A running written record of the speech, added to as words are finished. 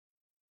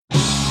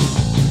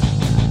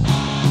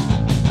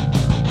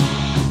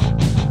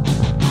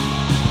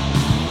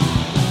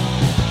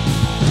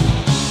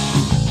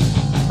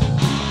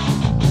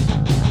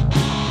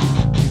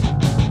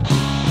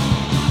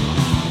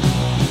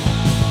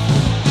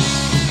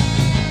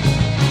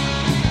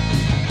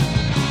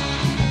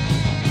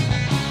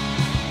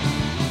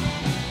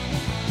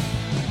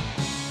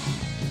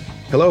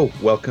Hello,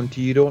 welcome to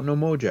You Don't Know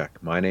Mojack.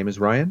 My name is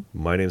Ryan.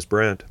 My name's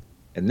Brant.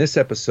 In this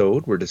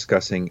episode, we're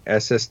discussing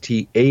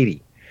SST-80,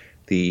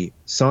 the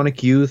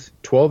Sonic Youth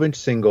 12-inch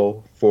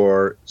single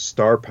for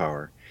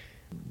Starpower.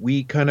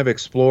 We kind of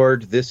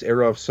explored this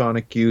era of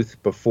Sonic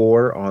Youth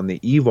before on the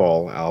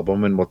Evol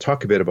album, and we'll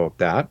talk a bit about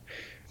that.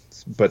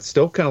 But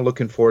still kind of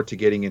looking forward to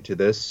getting into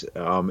this.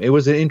 It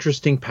was an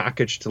interesting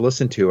package to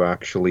listen to,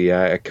 actually.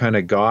 I kind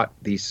of got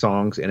these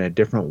songs in a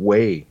different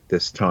way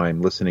this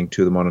time, listening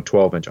to them on a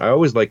 12-inch. I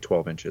always like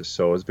 12 inches,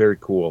 so it was very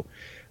cool.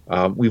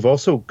 We've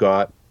also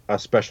got a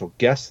special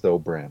guest, though,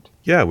 Brant.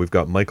 Yeah, we've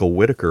got Michael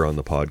Whittaker on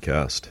the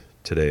podcast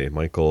today.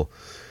 Michael,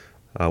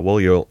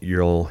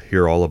 you'll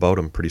hear all about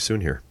him pretty soon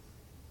here.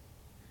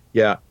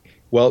 Yeah.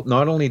 Well,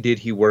 not only did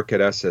he work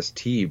at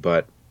SST,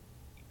 but,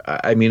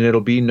 I mean,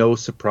 it'll be no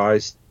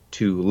surprise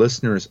to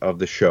listeners of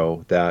the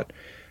show that,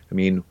 I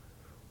mean,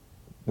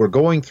 we're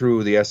going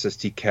through the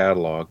SST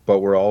catalog, but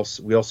we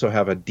also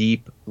have a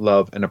deep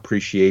love and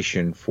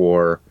appreciation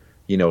for,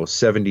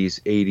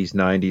 70s, 80s,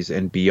 90s,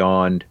 and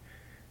beyond.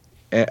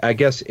 I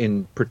guess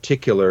in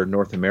particular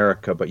North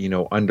America, but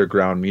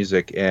underground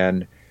music.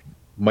 And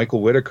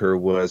Michael Whittaker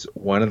was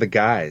one of the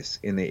guys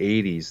in the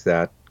 80s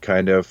that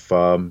kind of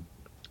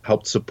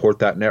helped support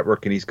that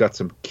network, and he's got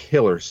some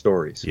killer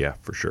stories. Yeah,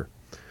 for sure.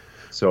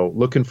 So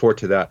looking forward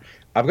to that.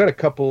 I've got a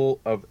couple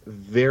of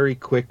very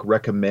quick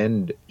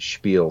recommend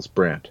spiels,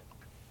 Brent.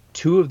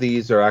 Two of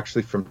these are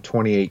actually from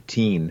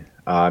 2018.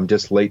 I'm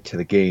just late to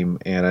the game,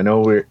 and I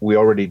know we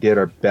already did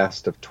our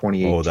best of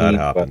 2018. Oh, that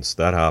happens.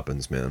 That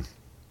happens, man.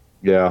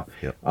 Yeah.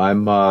 Yep.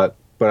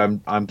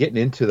 I'm getting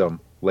into them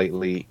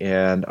lately,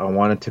 and I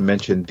wanted to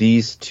mention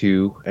these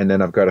two, and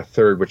then I've got a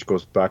third which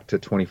goes back to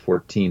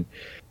 2014.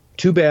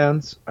 Two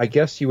bands, I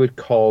guess you would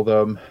call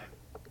them.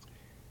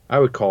 I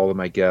would call them,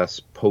 I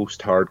guess,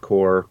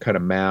 post-hardcore, kind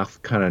of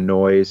math, kind of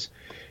noise.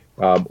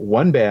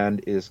 One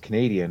band is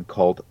Canadian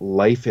called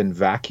Life in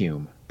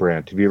Vacuum.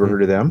 Brant, have you ever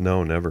heard of them?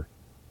 No, never.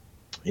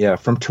 Yeah,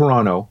 from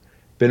Toronto.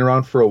 Been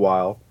around for a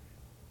while.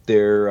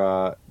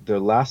 Their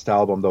last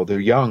album, though, they're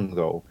young,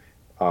 though.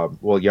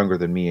 Well, younger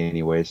than me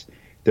anyways.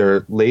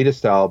 Their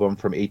latest album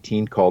from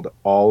 18 called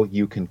All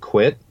You Can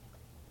Quit.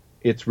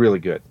 It's really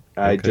good.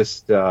 Okay.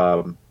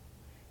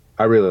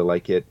 I really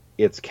like it.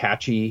 It's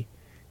catchy.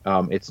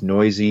 It's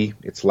noisy,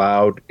 it's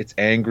loud, it's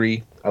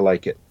angry. I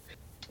like it.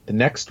 The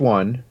next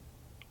one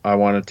I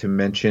wanted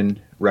to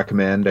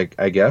recommend,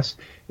 I guess,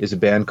 is a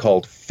band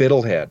called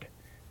Fiddlehead.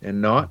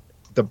 And not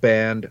the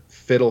band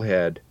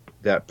Fiddlehead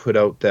that put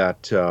out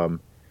that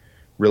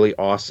really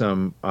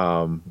awesome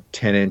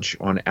 10-inch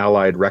on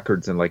Allied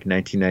Records in like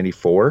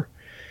 1994.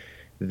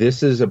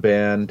 This is a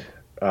band,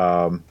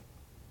 they're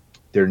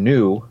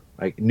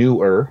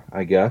newer,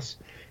 I guess.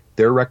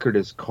 Their record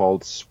is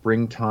called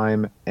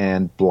Springtime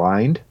and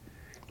Blind.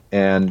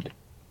 And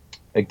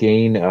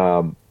again,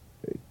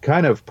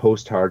 kind of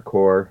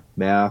post-hardcore,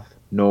 math,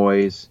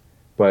 noise,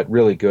 but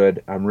really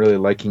good. I'm really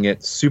liking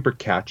it. Super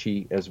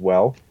catchy as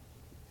well.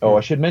 Oh,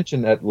 I should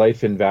mention that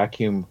Life in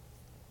Vacuum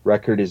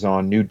record is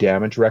on New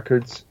Damage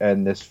Records,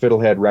 and this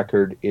Fiddlehead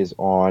record is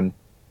on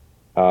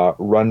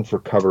Run for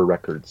Cover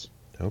Records.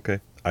 Okay.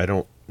 I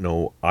don't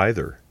know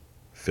either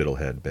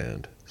Fiddlehead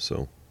band,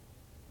 so.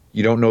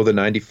 You don't know the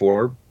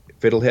 94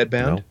 Fiddlehead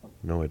band?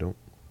 No, I don't.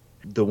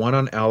 The one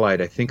on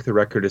Allied, I think the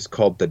record is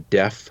called The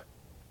Deaf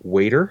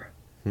Waiter.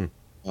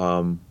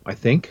 I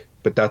think.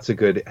 But I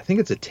think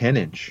it's a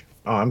 10-inch.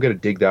 Oh, I'm going to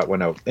dig that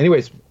one out.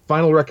 Anyways,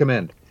 final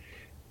recommend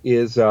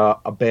is a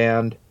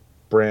band,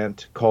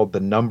 Brant, called The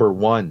Number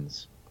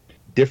Ones.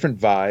 Different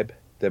vibe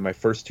than my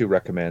first two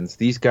recommends.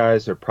 These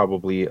guys are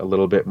probably a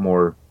little bit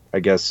more, I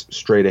guess,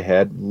 straight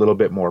ahead, a little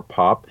bit more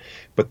pop.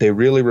 But they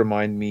really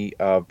remind me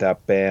of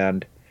that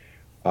band,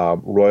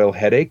 Royal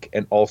Headache,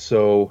 and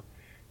also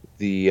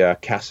the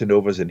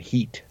Casanovas and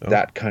Heat,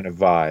 that kind of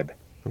vibe.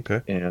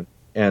 Okay.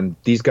 And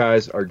these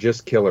guys are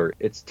just killer.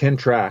 It's 10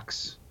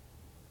 tracks.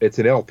 It's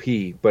an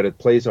LP, but it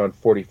plays on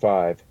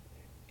 45,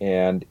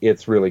 and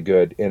it's really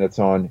good. And it's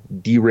on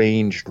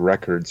Deranged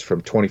Records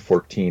from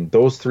 2014.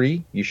 Those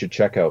three you should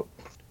check out.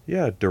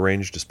 Yeah,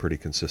 Deranged is pretty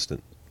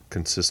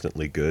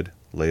consistently good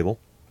label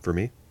for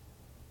me.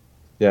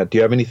 Yeah. Do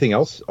you have anything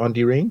else on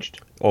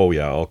Deranged? Oh,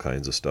 yeah, all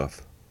kinds of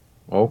stuff.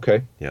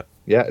 Okay. Yeah.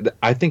 Yeah,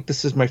 I think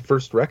this is my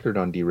first record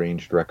on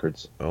Deranged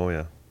Records. Oh,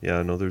 yeah.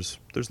 Yeah, no, there's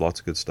lots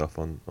of good stuff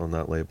on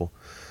that label.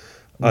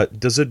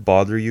 Does it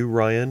bother you,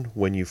 Ryan,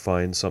 when you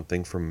find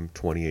something from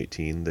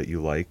 2018 that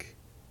you like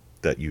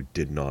that you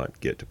did not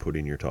get to put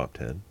in your top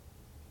 10?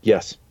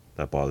 Yes.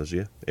 That bothers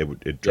you?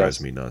 It drives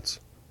me nuts.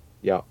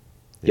 Yeah.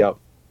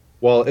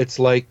 Well, it's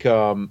like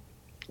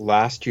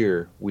last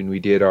year when we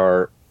did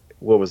our,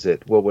 what was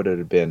it? What would it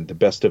have been? The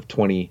best of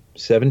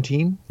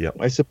 2017, Yep.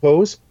 I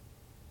suppose.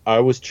 I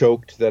was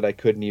choked that I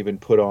couldn't even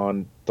put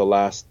on the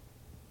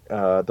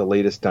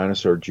latest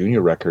Dinosaur Jr.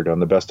 record on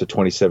the best of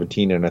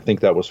 2017, and I think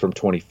that was from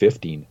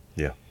 2015.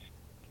 Yeah.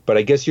 But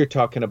I guess you're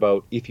talking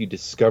about if you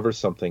discover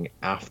something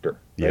after,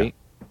 right?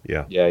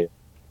 Yeah. Yeah.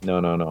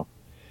 No.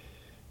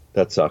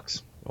 That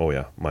sucks. Oh,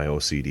 yeah. My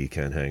OCD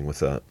can't hang with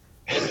that.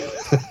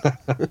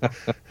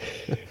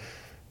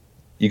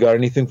 You got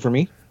anything for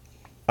me?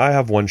 I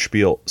have one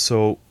spiel.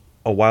 So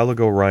a while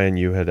ago, Ryan,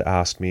 you had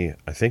asked me,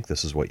 I think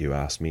this is what you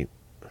asked me.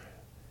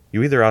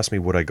 You either asked me,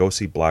 would I go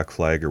see Black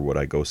Flag or would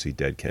I go see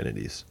Dead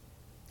Kennedys?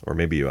 Or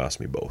maybe you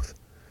asked me both.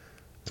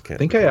 I I can't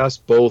think I recall.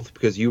 asked both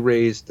because you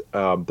raised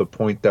the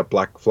point that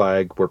Black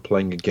Flag were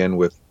playing again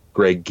with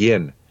Greg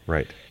Ginn.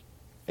 Right.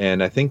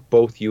 And I think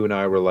both you and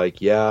I were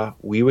like, yeah,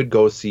 we would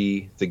go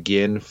see the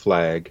Ginn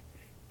Flag,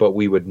 but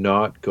we would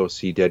not go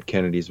see Dead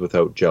Kennedys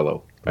without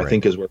Jello, I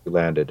think Right. is where we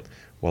landed.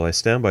 Well, I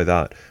stand by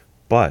that.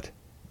 But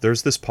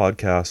there's this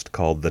podcast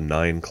called The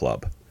Nine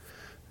Club.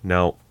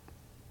 Now,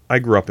 I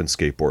grew up in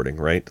skateboarding,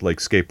 right? Like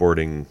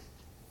skateboarding,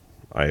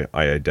 I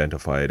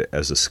identified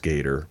as a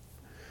skater.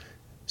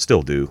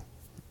 Still do.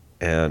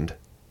 And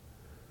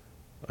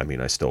I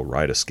mean, I still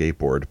ride a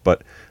skateboard,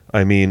 but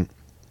I mean,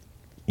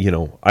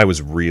 I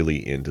was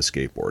really into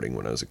skateboarding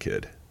when I was a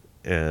kid,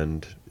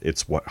 and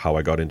it's how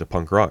I got into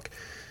punk rock.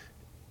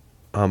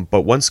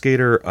 But one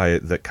skater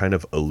that kind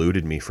of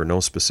eluded me for no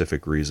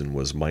specific reason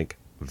was Mike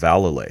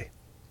Valalay,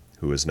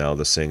 who is now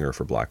the singer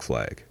for Black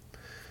Flag.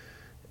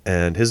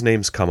 And his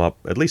name's come up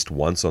at least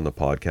once on the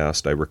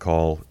podcast. I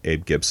recall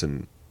Abe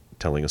Gibson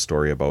telling a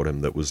story about him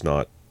that was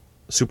not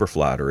super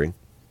flattering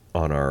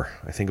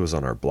I think it was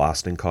on our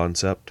Blasting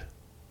Concept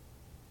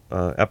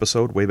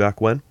episode way back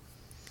when.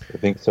 I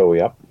think so,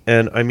 yeah.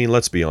 And I mean,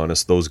 let's be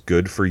honest, those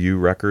Good For You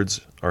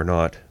records are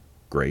not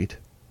great.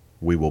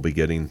 We will be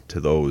getting to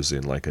those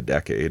in like a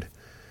decade.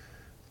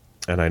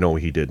 And I know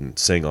he didn't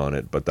sing on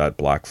it, but that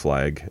Black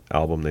Flag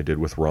album they did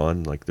with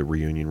Ron, like the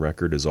reunion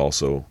record, is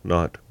also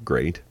not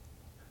great.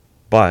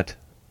 But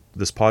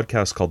this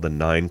podcast called The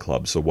Nine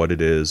Club, so what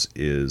it is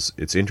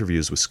it's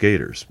interviews with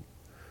skaters.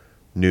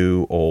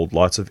 New, old,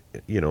 lots of,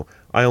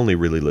 I only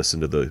really listen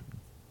to the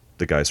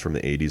guys from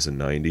the 80s and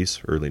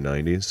 90s, early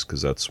 90s,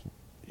 because that's,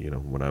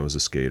 when I was a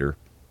skater,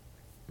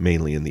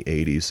 mainly in the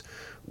 80s.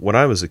 When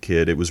I was a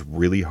kid, it was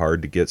really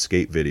hard to get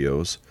skate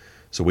videos,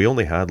 so we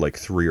only had like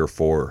 3 or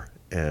 4,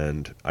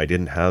 and I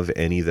didn't have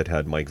any that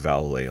had Mike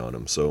Valalay on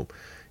them, so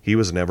he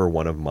was never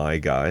one of my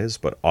guys,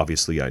 but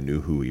obviously I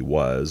knew who he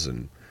was,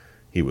 and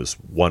he was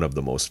one of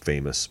the most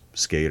famous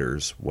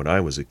skaters when I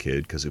was a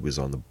kid, because he was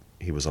on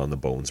the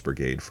Bones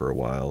Brigade for a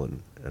while,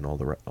 and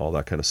all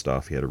that kind of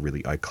stuff. He had a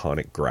really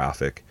iconic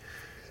graphic.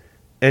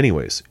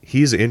 Anyways,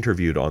 he's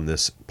interviewed on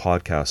this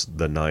podcast,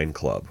 The Nine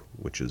Club,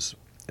 which is,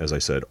 as I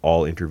said,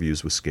 all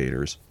interviews with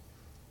skaters.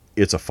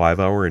 It's a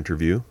 5-hour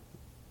interview.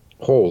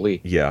 Holy.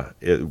 Yeah,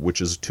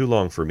 which is too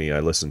long for me. I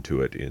listened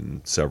to it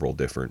in several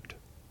different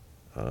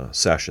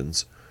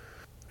sessions.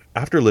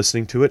 After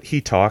listening to it, he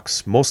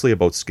talks mostly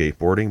about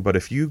skateboarding, but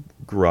if you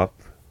grew up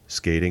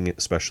skating,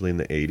 especially in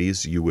the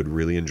 80s, you would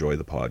really enjoy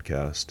the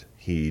podcast.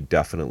 He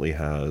definitely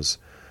has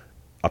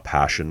a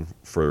passion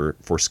for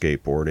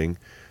skateboarding.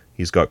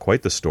 He's got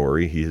quite the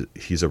story.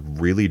 He's a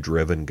really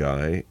driven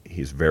guy.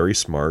 He's very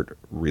smart,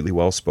 really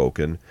well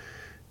spoken.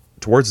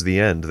 Towards the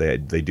end,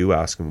 they do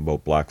ask him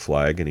about Black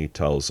Flag, and he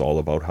tells all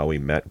about how he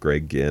met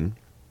Greg Ginn.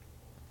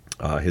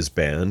 His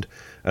band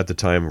at the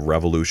time,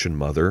 Revolution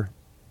Mother,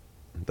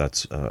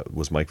 that's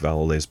was Mike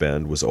Valalay's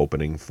band, was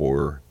opening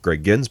for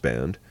Greg Ginn's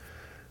band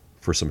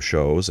for some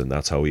shows, and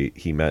that's how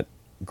he met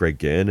Greg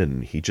Ginn.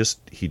 And he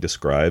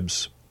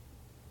describes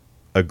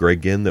a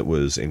Greg Ginn that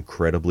was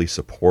incredibly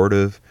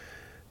supportive.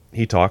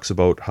 He talks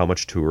about how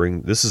much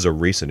touring. This is a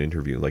recent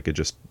interview, like it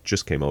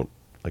just came out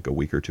like a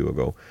week or two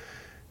ago.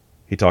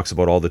 He talks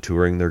about all the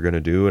touring they're going to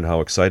do and how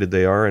excited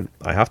they are. And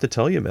I have to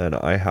tell you, man,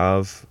 I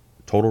have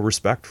total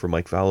respect for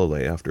Mike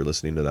Valalay after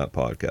listening to that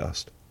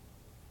podcast.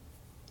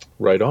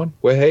 Right on.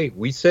 Well, hey,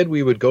 we said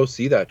we would go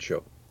see that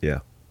show.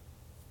 Yeah.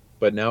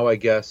 But now I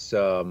guess,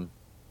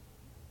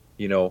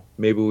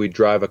 maybe we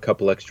drive a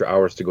couple extra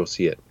hours to go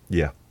see it.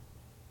 Yeah.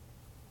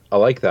 I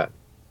like that.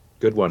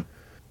 Good one.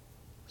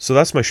 So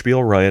that's my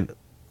spiel, Ryan.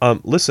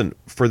 Listen,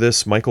 for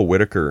this Michael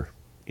Whittaker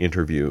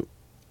interview,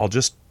 I'll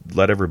just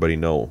let everybody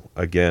know.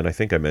 Again, I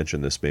think I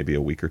mentioned this maybe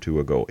a week or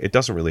two ago. It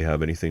doesn't really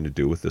have anything to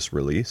do with this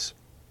release.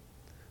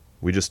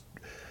 We just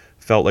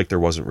felt like there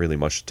wasn't really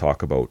much to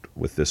talk about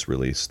with this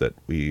release that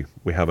we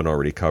haven't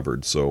already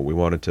covered. So we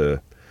wanted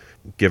to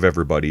give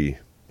everybody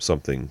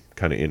something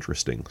kind of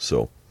interesting.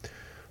 So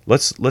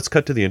let's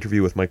cut to the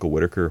interview with Michael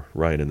Whittaker,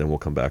 Ryan, and then we'll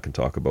come back and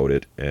talk about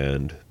it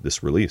and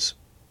this release.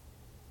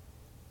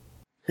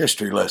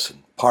 History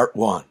Lesson, Part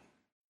 1.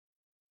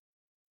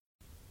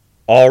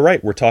 All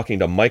right, we're talking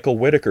to Michael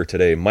Whittaker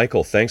today.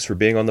 Michael, thanks for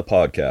being on the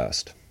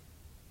podcast.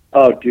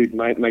 Oh, dude,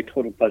 my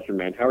total pleasure,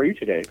 man. How are you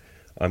today?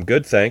 I'm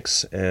good,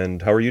 thanks.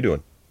 And how are you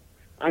doing?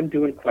 I'm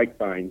doing quite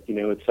fine.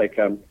 It's like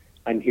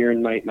I'm here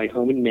in my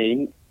home in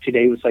Maine.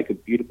 Today was like a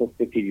beautiful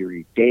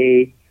 50-degree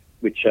day,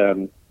 which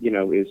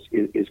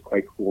is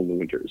quite cool in the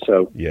winter.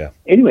 So yeah.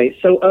 Anyway,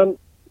 so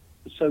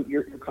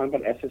you're calling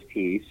about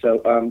SST.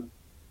 So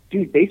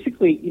dude,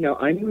 basically,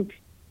 I moved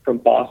from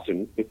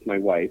Boston with my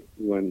wife,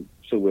 to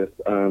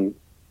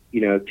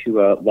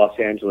Los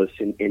Angeles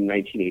in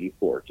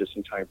 1984, just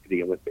in time for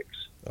the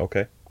Olympics.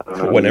 Okay.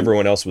 When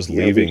everyone else was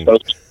leaving.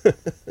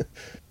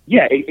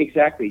 Yeah,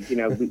 exactly.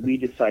 We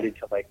decided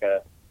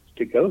to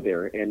to go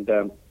there. And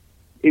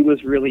it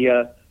was really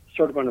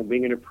sort of on a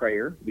wing and a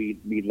prayer. We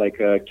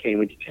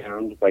came into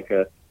town with like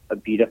a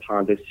beat up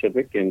Honda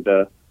Civic and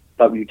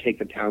thought we'd take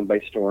the town by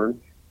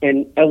storm.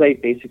 And LA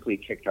basically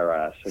kicked our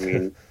ass. I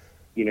mean,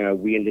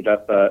 we ended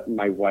up,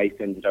 my wife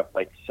ended up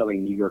like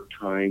selling New York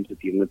Times at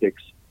the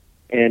Olympics.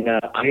 And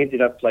I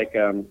ended up like,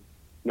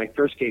 my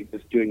first gig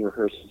was doing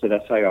rehearsals at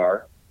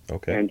SIR.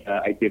 Okay. And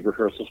I did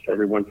rehearsals for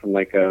everyone from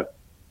like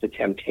The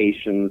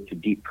Temptations to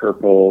Deep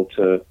Purple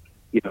to,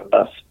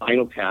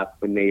 Spinal Tap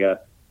when they,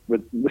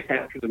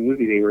 after the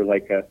movie, they were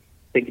like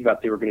thinking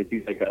about they were going to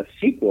do like a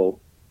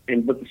sequel.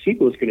 And what the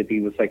sequel was going to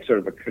be was like sort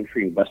of a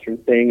country and western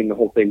thing. And the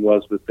whole thing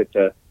was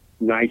that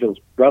Nigel's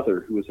brother,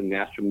 who was a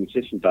Nashville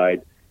musician,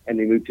 died, and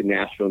they moved to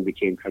Nashville and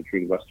became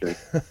country and western.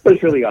 It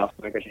was really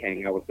awesome. I got to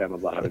hang out with them a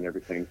lot and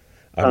everything.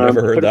 I've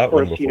never heard that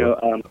course, one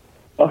before.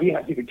 Oh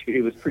yeah, dude,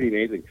 it was pretty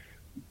amazing.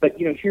 But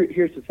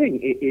here's the thing.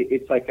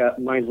 It's like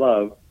my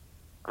love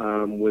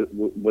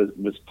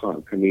was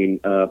punk. I mean,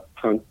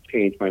 punk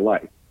changed my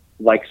life,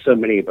 like so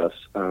many of us.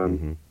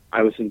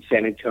 I was in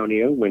San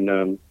Antonio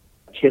when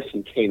Kiss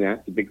and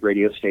K-Mac, the big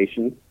radio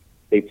station,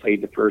 they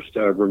played the first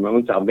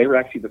Ramones album. They were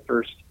actually the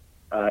first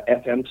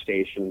FM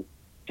station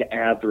to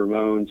add the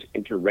Ramones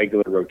into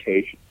regular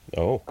rotation.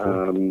 Oh,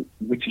 cool.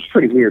 Which is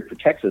pretty weird for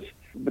Texas.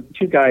 But the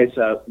two guys,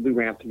 Lou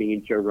Anthony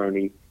and Joe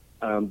Roney,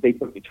 they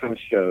booked a ton of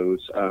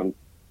shows,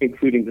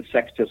 including the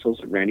Sex Pistols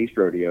at Randy's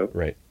Rodeo.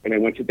 Right. And I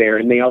went to there,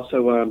 and they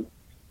also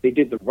they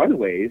did the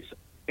Runaways,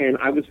 and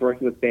I was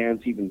working with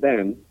bands even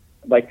then.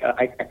 Like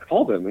I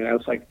called them, and I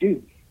was like,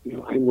 dude,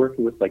 I'm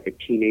working with like a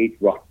teenage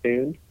rock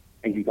band,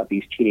 and you got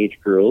these teenage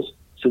girls,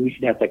 so we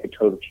should have like a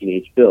total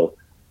teenage bill.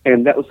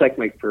 And that was like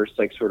my first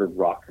like sort of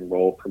rock and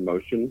roll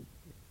promotion.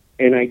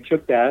 And I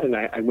took that and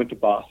I went to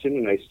Boston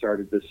and I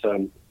started this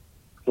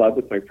club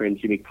with my friend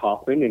Jimmy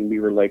Kaufman, and we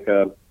were like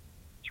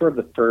sort of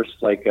the first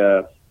like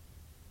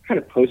kind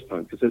of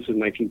post-punk, because this was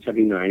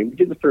 1979. We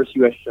did the first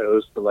U.S.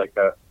 shows for like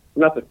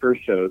not the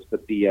first shows,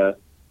 but the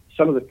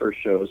some of the first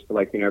shows for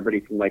like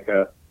everybody from like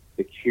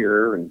The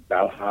Cure and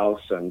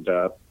Bauhaus and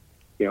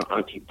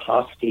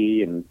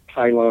Antipasti and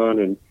Pylon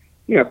and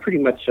pretty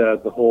much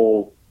the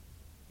whole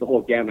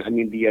gamut. I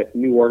mean, the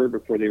New Order,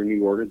 before they were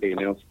New Order, they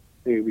announced,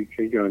 hey, we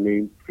changed our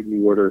name for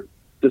New Order.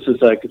 This is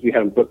because we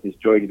had them booked as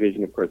Joy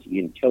Division. Of course,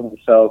 Ian killed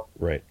himself.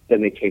 Right.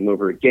 Then they came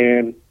over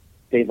again.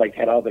 They like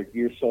had all their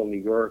gear sold in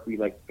New York. We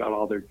like got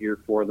all their gear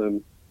for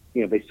them.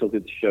 They still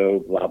did the show.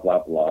 Blah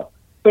blah blah.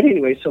 But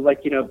anyway, so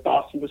like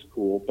Boston was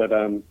cool, but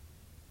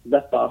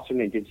left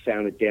Boston and did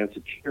sound at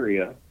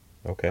Danceteria.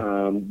 Okay.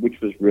 Which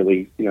was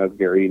really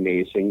very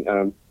amazing.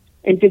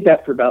 And did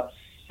that for about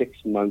 6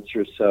 months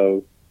or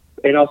so.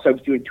 And also I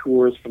was doing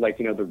tours for like,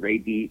 the Ray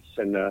Beats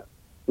and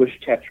Bush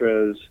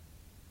Tetras,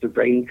 the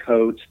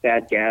Raincoats,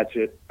 Bad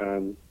Gadget,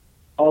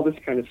 all this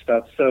kind of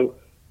stuff. So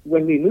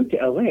when we moved to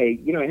LA,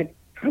 I had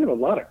kind of a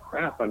lot of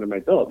crap under my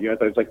belt. I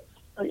was like,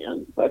 I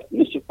am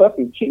Mr.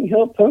 fucking King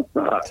Hill punk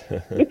rock.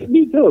 Look at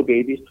me go,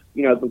 babies.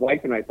 The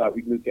wife and I thought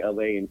we'd move to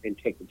LA and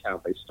take the town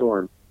by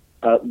storm.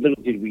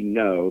 Little did we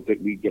know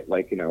that we'd get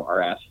like,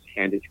 our asses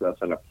handed to us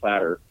on a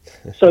platter.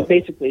 So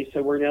basically,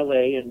 we're in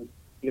LA and,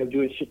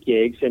 doing shit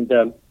gigs.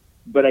 And,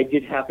 but I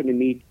did happen to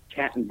meet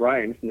Kat and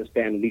Brian from this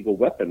band Legal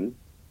Weapon,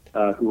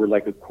 who were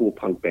like a cool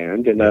punk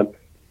band. And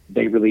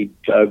they really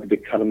dug the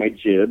cut of my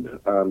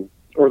jib,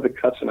 or the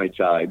cuts of my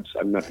jibes.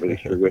 I'm not really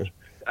sure which.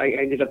 I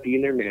ended up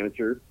being their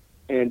manager.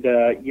 And,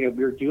 we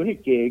were doing a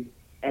gig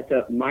at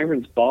the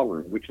Myron's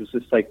Ballroom, which was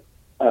this like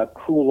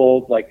cool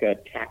old like a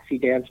taxi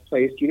dance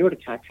place. Do you know what a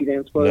taxi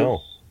dance was?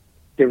 No.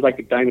 There was like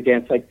a diamond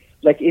dance, like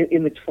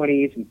in the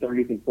 20s and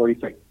 30s and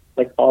 40s,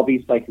 like all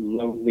these like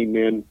lonely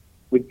men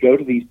would go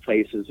to these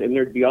places, and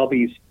there'd be all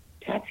these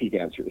taxi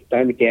dancers,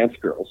 diamond dance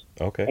girls.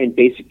 Okay. And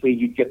basically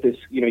you'd get this,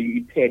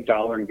 you'd pay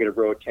 $1 and get a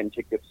row of 10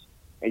 tickets,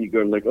 and you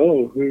go and like,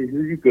 oh, here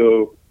you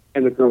go.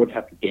 And the girl would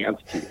have to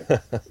dance to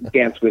you,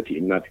 dance with you,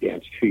 not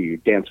dance to you,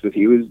 dance with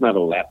you. It was not a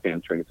lap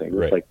dance or anything. It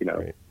was like,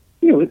 right.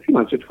 It's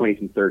amongst the 20s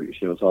and 30s,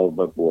 it's all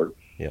above board.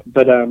 Yeah.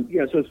 But,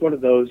 so it's one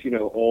of those,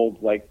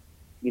 old, like,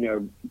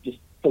 just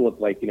full of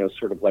like,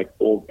 sort of like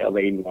old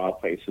LA noir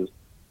places.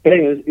 But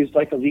anyway, it's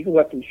like a Legal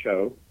Weapon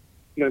show.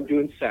 I'm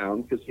doing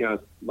sound because,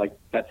 like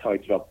that's how I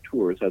developed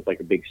tours. I was like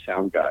a big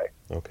sound guy.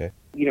 Okay.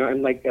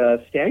 I'm like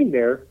standing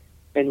there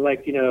and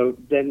like,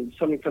 then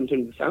someone comes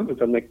into the sound booth.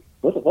 I'm like,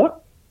 what the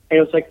fuck? And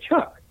it was like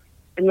Chuck.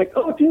 And like,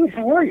 oh, dude,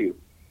 how are you?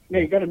 Now,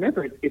 you got to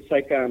remember, it's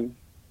like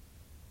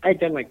I had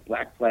done like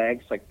Black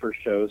Flags, like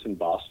first shows in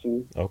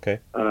Boston. Okay.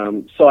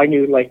 So I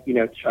knew like,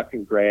 Chuck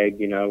and Greg,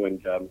 and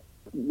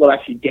well,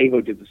 actually,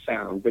 Davo did the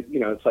sound. But,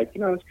 it's like,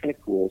 it's kind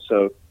of cool.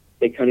 So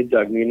they kind of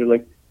dug me and they're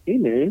like, hey,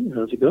 man,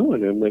 how's it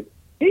going? And I'm like,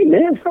 hey,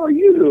 man, how are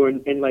you?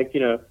 And like,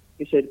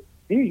 he said,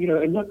 hey,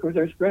 and look,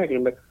 there's Greg. And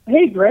I'm like,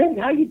 hey, Greg,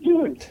 how you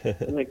doing?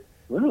 I'm like,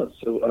 well,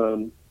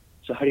 so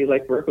how do you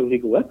like work with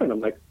Legal Weapon?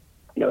 I'm like,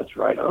 it's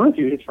right on,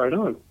 dude. It's right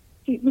on.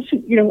 Hey,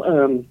 listen,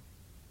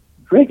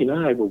 Greg and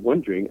I were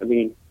wondering, I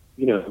mean,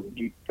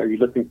 are you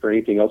looking for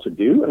anything else to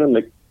do? And I'm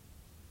like,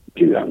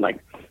 dude, I'm like,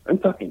 I'm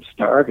fucking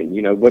starving.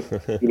 What?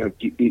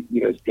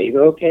 Is Dave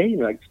okay?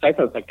 Like, I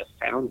thought it was like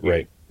a sound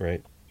game.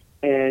 Right.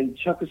 And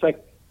Chuck was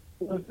like,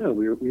 well, no,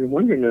 we were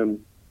wondering, do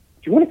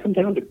you want to come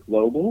down to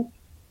Global?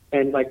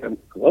 And like,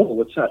 Global,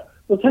 what's that?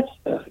 Well, that's,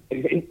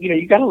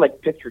 you got to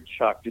like picture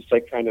Chuck just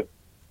like kind of,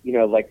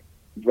 like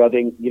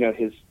rubbing,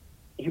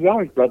 he would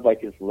always rub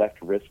like his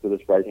left wrist with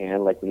his right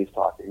hand, like when he's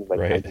talking, like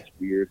kind of this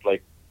weird,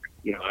 like,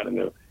 I don't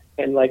know.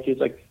 And like, he's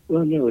like,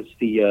 well, no, it's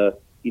the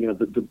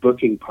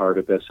booking part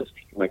of SST.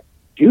 I'm like,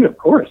 dude, of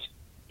course.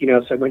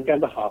 So I went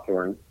down to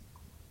Hawthorne,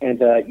 and,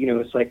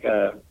 it's like,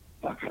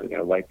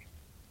 like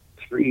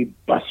 3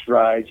 bus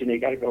rides, and you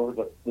got to go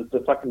over the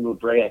fucking La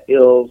Brea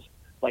Hills,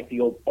 like the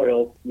old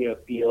oil,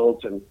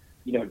 fields, and,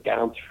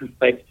 down through,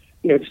 like,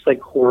 just like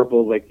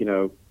horrible, like,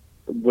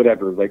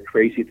 whatever, like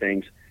crazy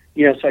things.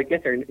 So I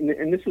get there,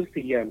 and this is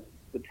the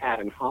pad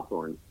in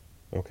Hawthorne.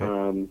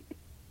 Okay.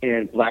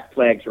 And Black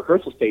Flag's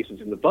rehearsal station's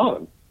in the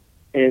bottom.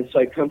 And so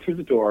I come through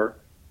the door,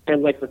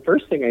 and like the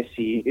first thing I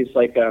see is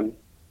like,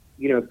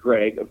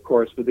 Greg, of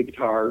course, with the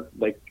guitar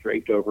like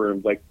draped over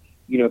him, like,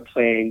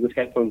 playing with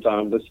headphones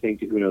on, listening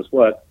to who knows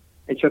what.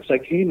 And Chuck's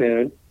like, hey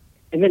man.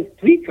 And then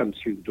Flea comes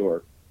through the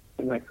door.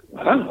 I'm like,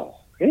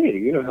 wow,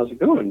 hey, how's it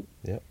going?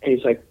 Yeah. And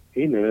he's like,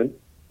 hey man.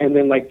 And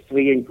then like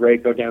Flea and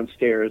Greg go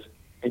downstairs,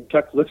 and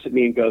Chuck looks at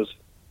me and goes,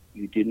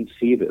 you didn't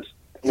see this.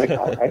 I'm like,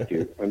 oh, I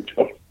do. I'm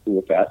totally cool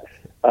with that.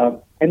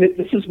 And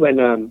this is when,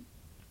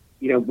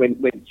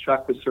 when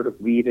Chuck was sort of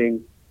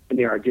leaving, and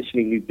they're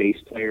auditioning new bass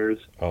players.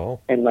 Oh.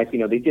 And like,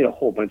 they did a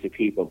whole bunch of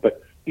people.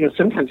 But,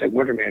 sometimes I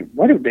wonder, man,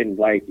 what would have been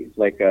like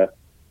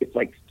if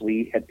like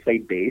Flea had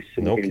played bass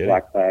in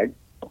Black Flag?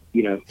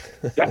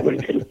 That would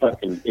have been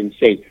fucking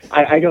insane.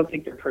 I don't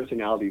think their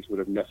personalities would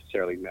have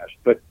necessarily meshed,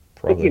 but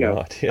probably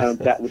not. Yeah.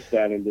 That was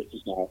then, and this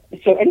is now.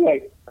 So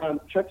anyway,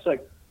 Chuck's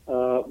like,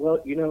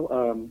 well, we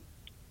don't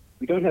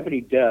have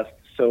any desks,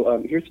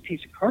 so here's a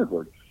piece of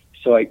cardboard.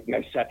 So I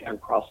sat down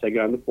cross-legged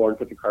on the floor and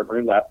put the cardboard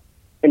in lap,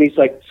 and he's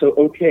like, so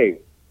okay,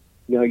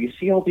 now you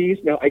see all these?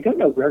 Now I don't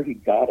know where he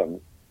got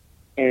them,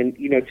 and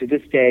to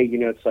this day,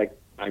 it's like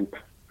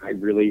I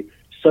really,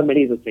 so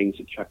many of the things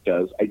that Chuck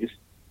does, I just,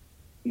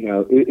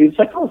 it's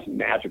like almost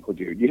magical,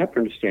 dude. You have to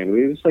understand,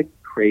 it was like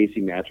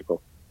crazy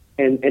magical.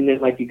 And then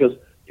like he goes,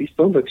 these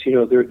phone books,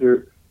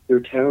 they're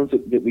towns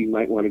that we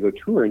might want to go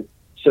touring.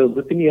 So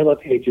look in the Yellow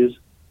Pages,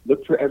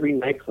 look for every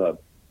nightclub.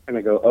 And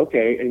I go,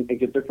 okay, and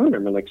get their phone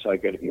number. Like, so I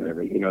get it,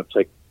 it's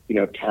like,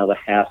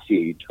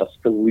 Tallahassee,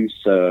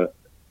 Tuscaloosa,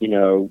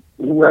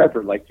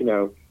 wherever, like,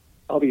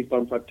 all these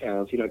bumfuck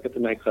towns, get the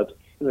nightclubs.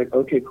 And like,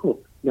 okay,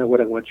 cool. Now what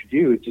I want you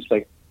to do is just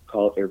like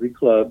call every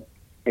club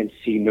and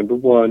see, number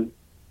 1,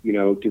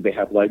 do they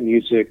have live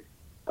music?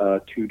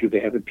 2, do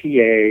they have a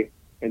PA?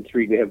 And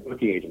 3, they have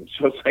booking agents.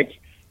 So it's like,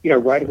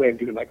 right away I'm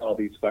doing like all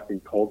these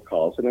fucking cold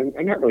calls, and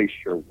I'm not really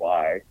sure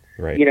why.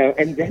 Right.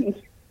 And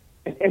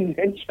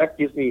then Chuck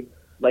gives me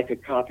like a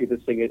copy of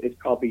this thing.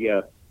 It's called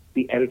the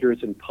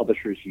Editors and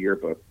Publishers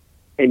Yearbook,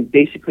 and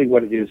basically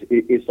what it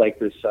is like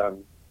this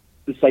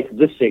like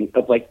listing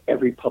of like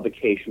every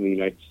publication in the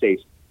United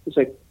States. It's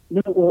like,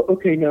 no, well,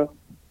 okay, now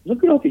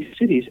look at all these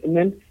cities, and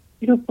then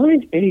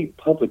find any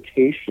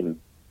publication,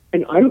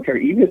 and I don't care,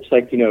 even if it's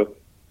like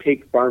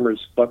Pig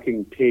Farmers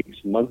Fucking Pigs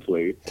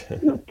Monthly,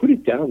 put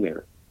it down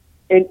there.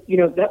 And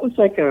that was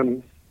like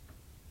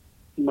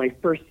my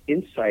first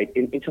insight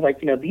into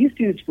like these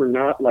dudes were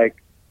not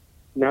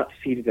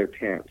seat of their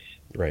pants.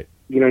 Right.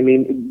 What I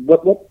mean?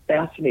 What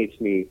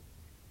fascinates me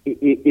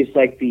is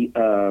like the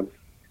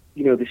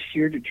the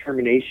sheer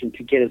determination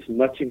to get as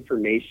much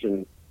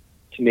information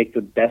to make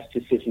the best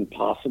decision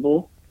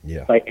possible.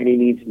 Yeah. By any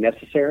means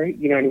necessary.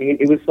 You know what I mean?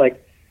 It was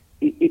like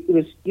it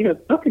was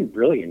fucking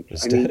brilliant.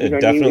 It's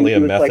definitely a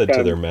method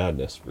to their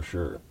madness, for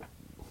sure.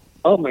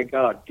 Oh my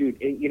God, dude!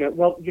 In a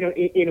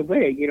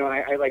way,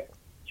 I like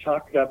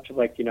chalk it up to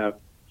like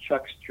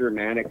Chuck's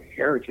Germanic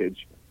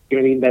heritage. You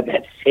know what I mean?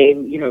 That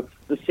same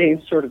the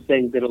same sort of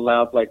thing that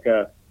allowed like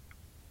the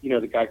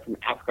guy from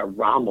Africa,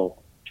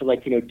 Rommel, to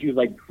like do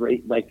like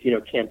great like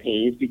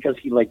campaigns, because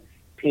he like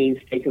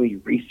painstakingly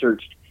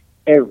researched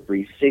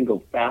every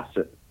single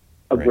facet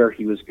of where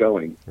he was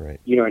going. Right.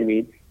 You know what I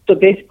mean? So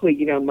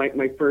basically,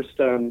 my first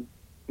I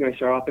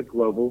started off at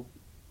Global,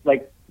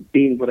 like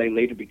being what I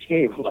later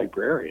became, a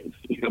librarian.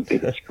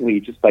 Basically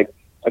just like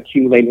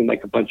accumulating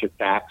like a bunch of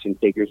facts and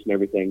figures and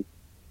everything.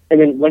 And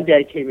then one day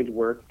I came into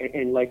work,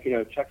 and like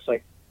Chuck's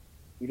like,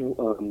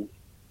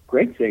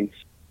 Greg thinks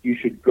you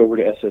should go over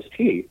to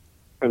SST.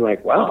 I'm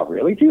like, wow,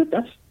 really, dude?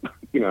 That's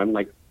I'm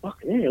like,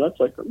 fuck, hey, that's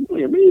like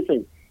really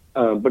amazing.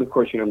 But of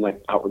course, I'm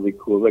like outwardly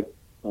cool, like,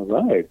 all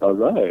right.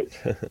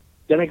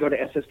 Then I go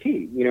to SST,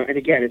 and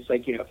again, it's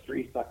like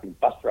 3 fucking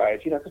bus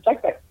rides, because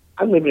like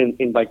I'm living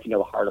in like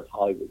the heart of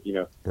Hollywood,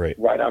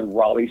 right on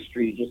Raleigh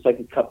Street, just like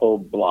a couple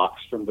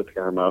blocks from the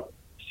Paramount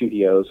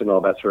Studios and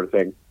all that sort of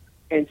thing.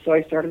 And so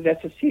I started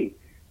SST.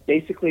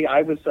 Basically,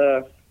 I was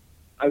a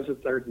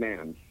third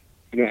man,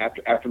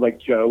 after like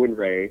Joe and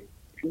Ray.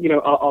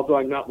 Although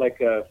I'm not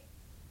like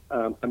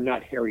I'm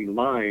not Harry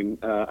Lime,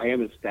 I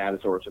am as bad as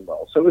Orson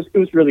Welles. So it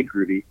was really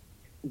groovy.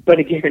 but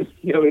again,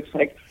 it's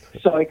like,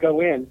 so I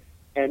go in,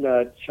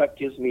 and Chuck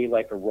gives me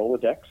like a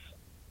Rolodex,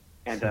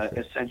 and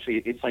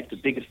essentially it's like the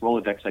biggest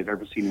Rolodex I've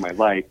ever seen in my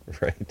life.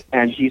 Right.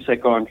 And he's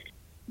like going,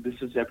 "This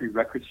is every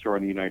record store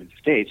in the United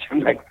States." I'm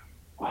like,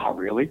 "Wow,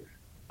 really?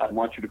 I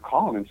want you to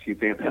call them and see if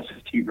they have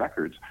SST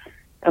records."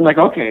 I'm like,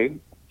 "Okay."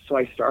 So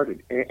I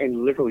started,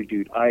 and literally,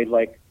 dude, I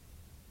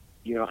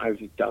was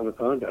just down the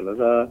phone,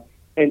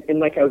 and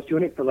like I was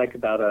doing it for like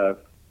about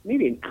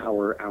maybe an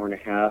hour and a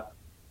half,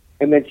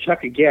 and then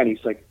Chuck again,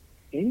 he's like,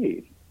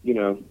 "Hey,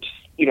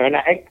 and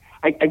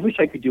I wish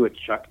I could do a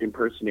Chuck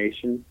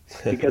impersonation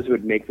because it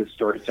would make the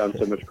story sound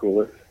so much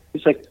cooler.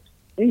 He's like,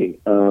 "Hey,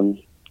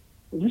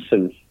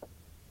 listen,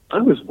 I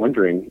was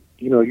wondering,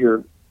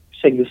 you're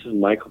saying this is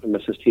Michael from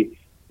SST.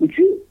 Would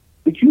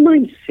you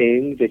mind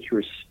saying that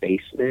you're a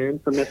spaceman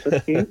from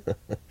SST?"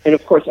 And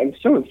of course, I'm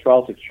so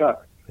enthralled with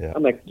Chuck. Yeah.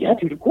 I'm like, "Yeah,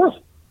 dude, of course."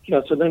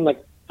 So then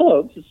like,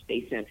 "Hello, this is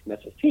Spaceman from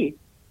SST."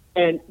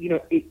 And,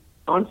 it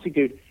honestly,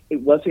 dude,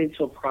 it wasn't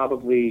until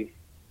probably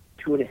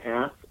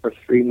 2.5 or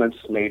 3 months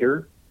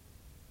later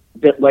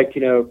that, like,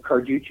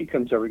 Carducci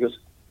comes over.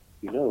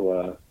 He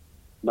goes,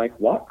 Mike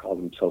Watt called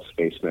himself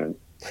Spaceman.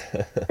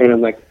 And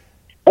I'm like,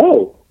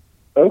 "Oh,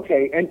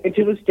 okay." And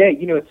to this day,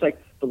 it's like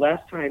the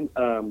last time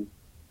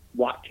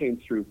Watt came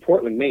through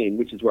Portland, Maine,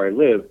 which is where I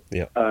live,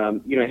 Yeah. I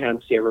had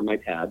him stay over at my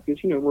pad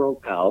because, we're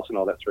old pals and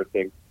all that sort of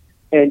thing.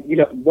 And,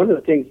 one of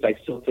the things that I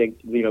still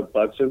think,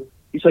 bugs him,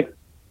 he's like,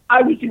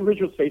 "I was the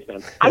original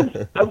Spaceman. I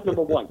was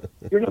number one.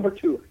 You're number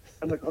two."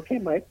 I'm like, "Okay,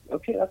 Mike.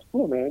 Okay, that's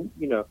cool, man."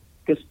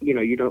 Because,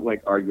 you don't,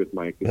 like, argue with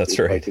Mike. That's it's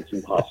right. Like, it's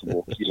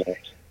impossible.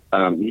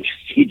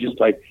 You just,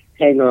 like,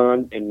 hang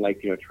on and,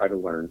 like, try to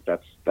learn.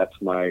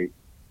 That's my,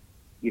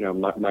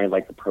 my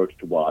like, approach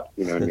to Watt.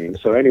 You know what I mean?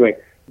 So, anyway,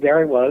 there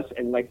I was.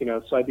 And, like,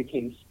 so I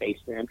became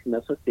Spaceman from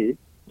SST.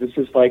 This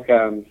is, like,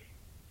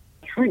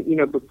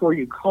 trying, before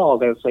you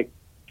called, I was, like,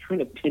 trying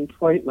to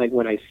pinpoint, like,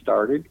 when I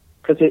started.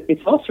 Because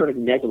it's all sort of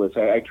nebulous.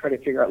 I try to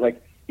figure out,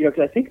 like, because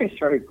I think I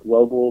started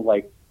Global,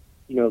 like,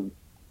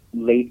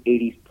 late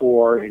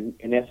 84 and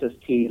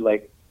SST,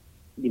 like,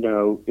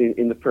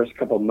 in the first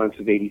couple of months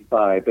of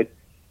 85. But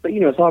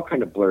it's all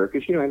kind of blurred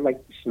because, I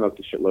like smoked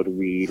a shitload of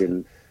weed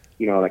and,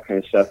 all that kind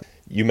of stuff.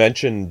 You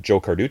mentioned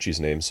Joe Carducci's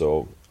name,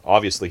 so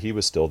obviously he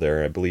was still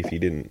there. I believe he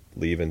didn't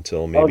leave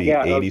until maybe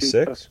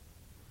 86.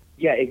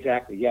 Yeah,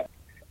 exactly. Yeah.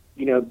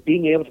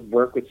 Being able to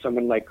work with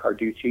someone like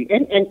Carducci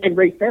and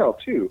Ray Farrell,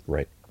 too.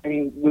 Right. I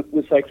mean,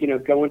 was like,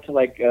 going to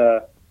like,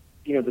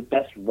 the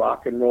best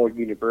rock and roll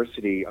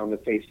university on the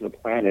face of the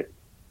planet,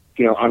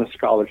 on a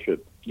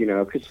scholarship,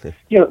 because,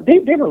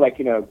 they were like,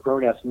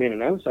 grown ass men.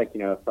 And I was like,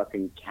 a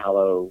fucking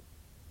callow,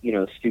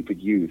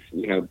 stupid youth,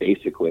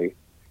 basically.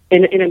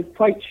 And I'm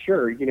quite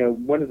sure,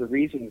 one of the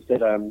reasons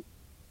that,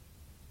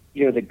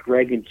 that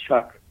Greg and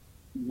Chuck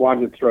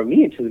wanted to throw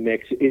me into the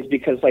mix is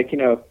because, like,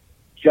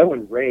 Joe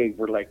and Ray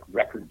were like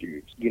record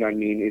dudes. You know what I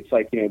mean? It's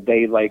like,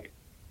 they like,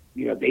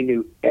 they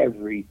knew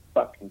every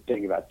fucking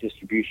thing about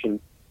distribution.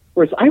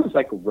 Whereas I was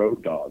like a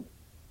road dog.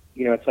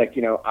 It's like,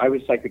 I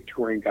was like a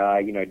touring guy.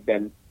 I'd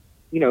been,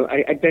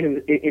 I'd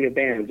been in a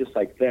band just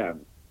like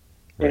them.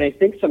 Right. And I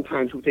think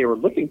sometimes what they were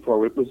looking for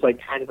was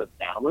like kind of a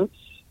balance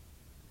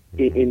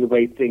in the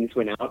way things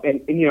went out.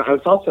 And I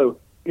was also,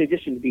 in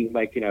addition to being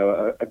like,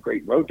 a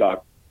great road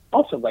dog,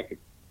 also like,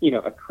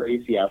 a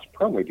crazy ass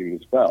promo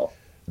dude as well.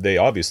 They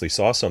obviously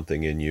saw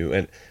something in you,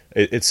 and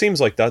it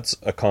seems like that's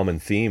a common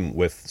theme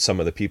with some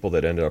of the people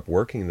that ended up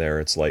working there.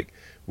 It's like,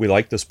 we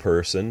like this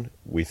person,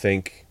 we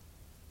think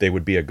they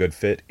would be a good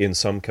fit in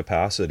some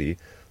capacity,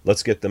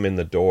 let's get them in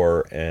the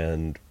door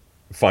and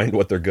find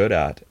what they're good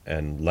at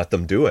and let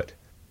them do it.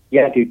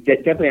 Yeah, dude,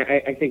 definitely.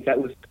 I think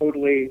that was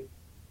totally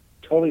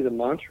the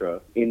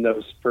mantra in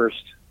those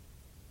first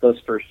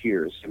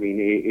years. I mean,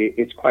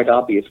 it's quite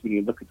obvious when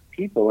you look at the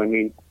people. I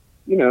mean,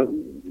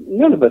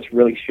 none of us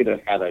really should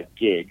have had a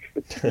gig,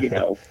 as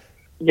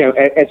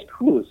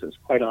cool as this,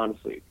 quite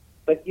honestly.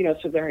 But,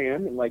 so there I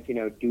am, and like,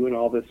 doing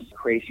all this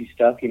crazy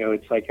stuff,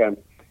 it's like,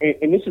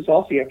 and this is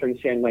also, you have to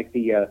understand, like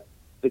the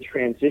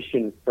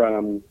transition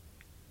from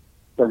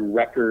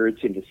records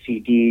into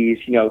CDs,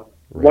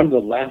 Right. One of the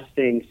last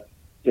things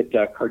that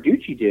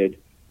Carducci did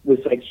was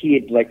like, he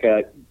had like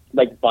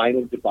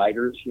vinyl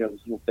dividers, those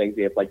little things,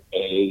 they have like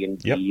A and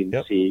B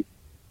and C.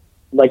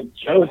 Like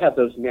Joe had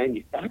those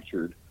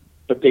manufactured,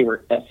 but they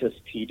were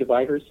SST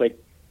dividers. Like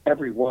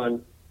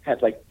everyone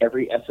had like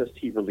every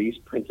SST release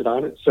printed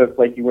on it. So if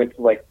like you went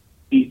to like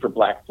B for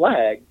Black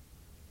Flag,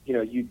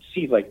 you'd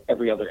see like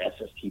every other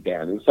SST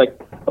band. It was like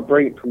a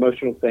brilliant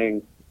promotional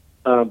thing.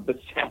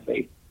 But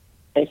sadly,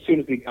 as soon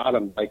as we got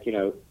them, like,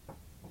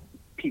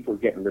 people were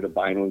getting rid of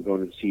vinyl and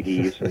going to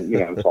CDs and,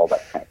 it's all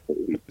that kind of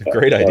stuff.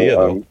 Great idea,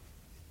 though.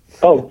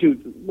 Oh,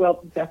 dude.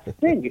 Well, that's the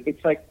thing.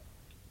 It's like,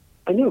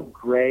 I know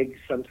Greg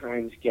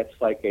sometimes gets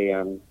like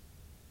a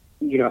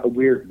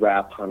weird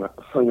rap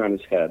hung on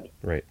his head.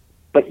 Right.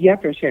 But you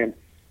have to understand,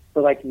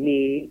 for like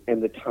me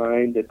and the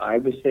time that I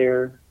was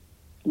there,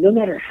 no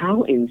matter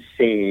how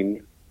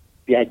insane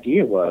the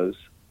idea was,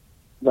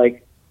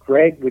 like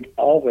Greg would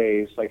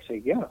always like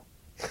say, yeah,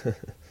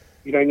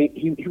 You know what I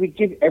mean? He would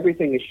give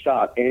everything a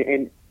shot,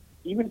 and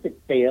even if it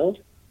failed,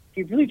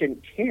 he really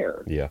didn't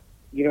care. Yeah.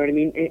 You know what I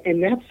mean?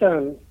 And that's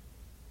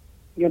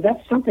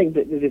that's something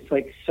that is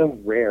like so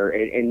rare,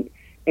 and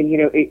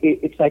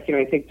it's like,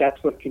 I think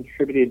that's what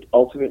contributed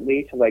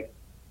ultimately to like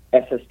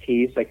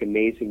SST's like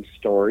amazing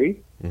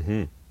story.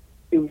 Mm-hmm.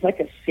 It was like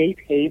a safe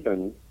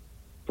haven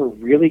for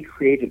really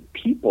creative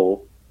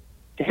people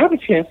to have a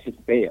chance to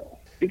fail.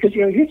 Because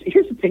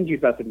here's the thing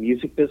about the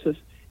music business.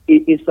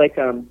 It's like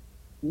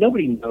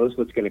nobody knows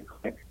what's going to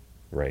click.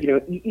 Right.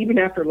 Even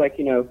after like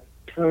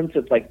tons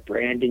of like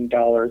branding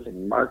dollars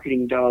and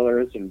marketing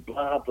dollars and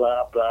blah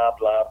blah blah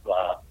blah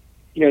blah.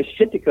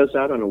 Shit that goes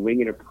out on a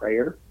wing and a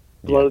prayer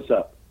blows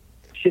up.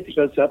 Shit that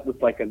goes up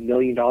with like $1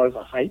 million of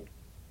hype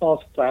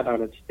falls flat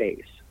on its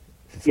face.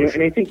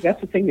 And I think that's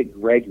the thing that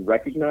Greg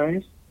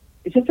recognized,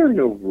 is that there are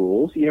no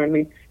rules. You know what I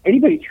mean?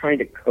 Anybody trying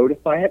to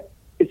codify it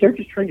is they're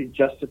just trying to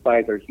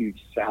justify their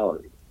huge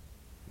salary.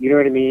 You know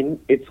what I mean?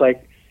 It's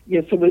like,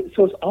 so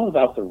it's all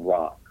about the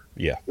rock.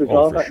 Yeah. It was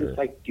all about just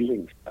like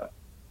doing stuff.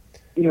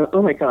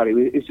 Oh my God, it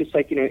was just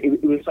like,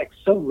 it was like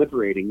so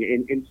liberating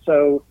and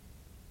so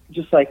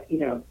just like,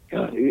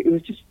 God, it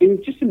was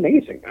just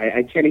amazing.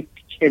 I can't even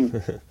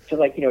begin to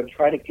like,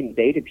 try to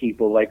convey to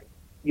people like,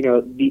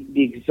 the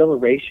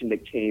exhilaration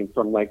that came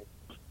from like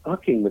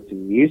fucking with the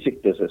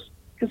music business.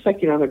 Because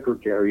like, I'm a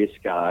gregarious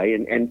guy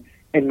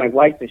and my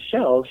wife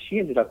Michelle, she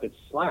ended up at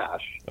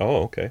Slash.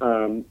 Oh, okay.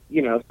 So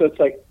it's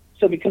like,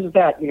 so because of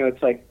that,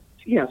 it's like,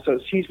 so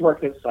she's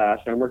working at Slash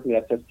and I'm working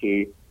at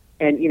SST.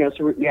 And,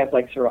 so we have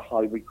like sort of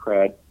Hollywood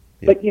cred.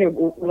 Yeah. But,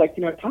 we're like,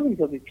 talking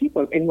to these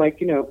people and like,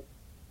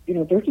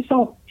 they're just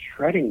all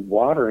treading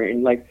water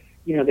and like,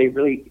 they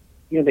really,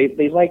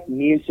 they like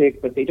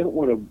music, but they don't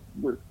want to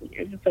work.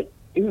 It's like,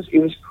 it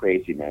was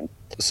crazy, man.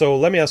 So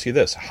let me ask you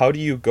this. How do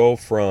you go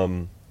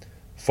from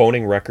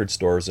phoning record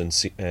stores and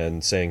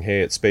saying, "Hey,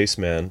 it's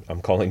Spaceman,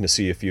 I'm calling to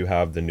see if you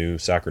have the new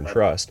Saccharine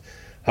Trust."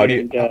 How do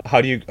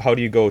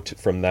you go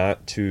from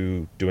that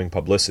to doing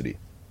publicity?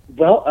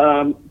 Well,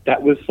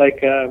 that was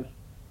like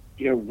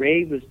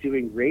Ray was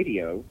doing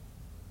radio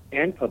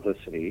and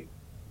publicity,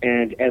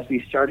 and as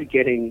we started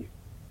getting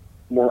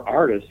more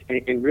artists,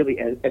 and really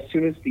as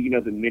soon as the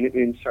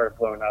Minutemen started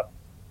blowing up,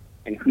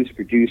 and Who's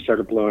Produced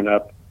started blowing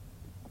up,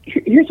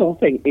 here's the whole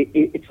thing.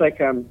 It's like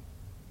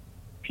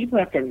people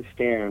have to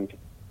understand.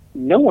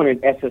 No one at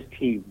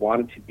SST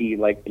wanted to be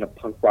like in a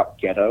punk rock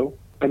ghetto.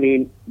 I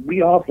mean,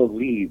 we all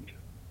believed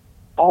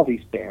all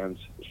these bands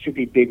should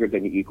be bigger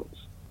than the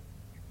Eagles.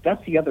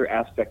 That's the other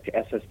aspect to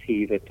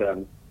SST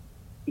that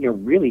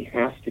really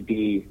has to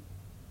be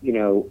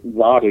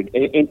lauded.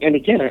 And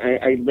again,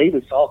 I lay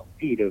this all at the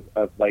feet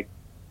of like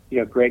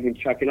Greg and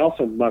Chuck, and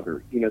also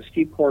Mugger.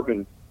 Steve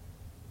Corbin.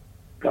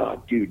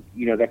 God, dude,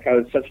 that guy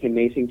was such an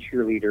amazing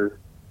cheerleader,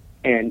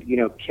 and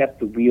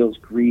kept the wheels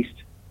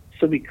greased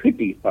so we could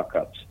be fuck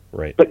ups.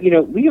 Right. But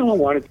we all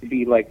wanted to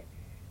be like,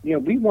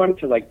 we wanted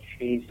to like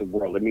change the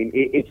world. I mean,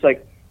 it's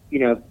like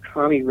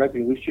commie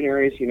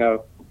revolutionaries.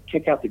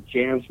 Kick out the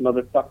jams,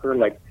 motherfucker.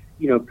 Like,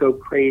 go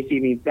crazy.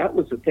 I mean, that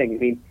was the thing. I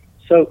mean,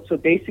 so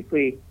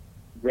basically,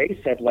 Ray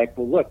said like,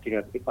 well, look,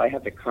 if I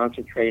have to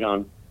concentrate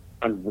on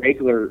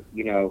regular,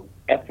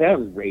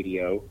 FM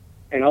radio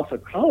and also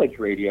college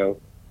radio,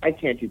 I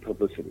can't do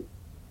publicity.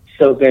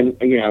 So then,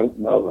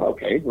 well,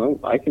 okay, well,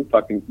 I can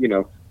fucking,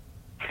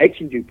 I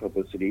can do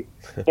publicity.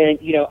 And,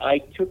 I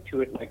took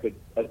to it like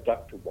a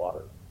duck to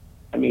water.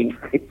 I mean,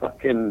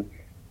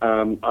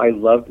 I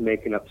loved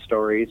making up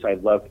stories. I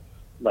loved,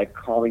 like,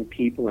 calling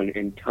people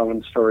and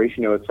telling stories.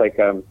 It's like,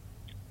 and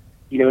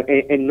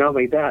not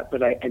only that,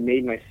 but I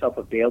made myself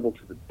available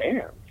to the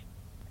bands.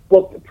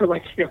 Well, for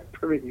like,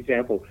 perfect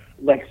example,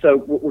 like, so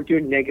we're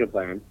doing Negative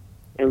Land,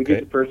 and we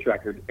did the first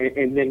record,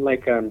 and then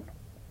like,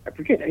 I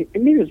forget,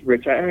 maybe it was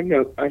Rich. I don't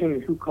know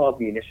who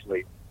called me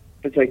initially.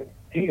 It's like,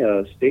 hey,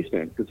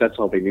 Spaceman, because that's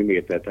all they knew me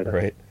at that time.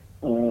 Right.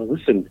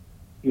 Listen,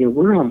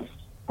 we're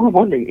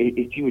wondering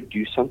if you would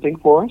do something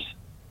for us.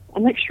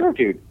 I'm like, sure,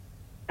 dude.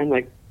 I'm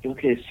like,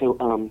 okay,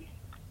 so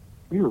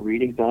we were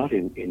reading about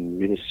in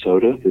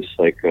Minnesota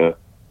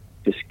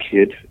this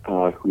kid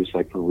who's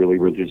like from a really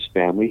religious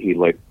family. He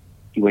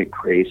went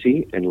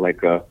crazy and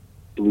like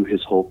blew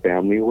his whole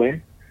family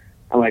away.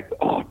 I'm like,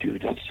 oh,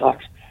 dude, that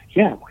sucks.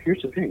 Yeah, well,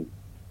 here's the thing.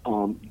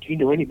 Do you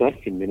know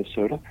anybody in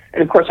Minnesota?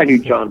 And of course, I knew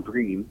John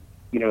Bream,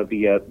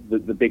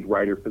 the big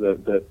writer for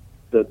the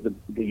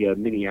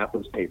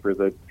Minneapolis paper,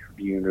 the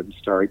Tribune or the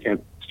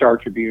Star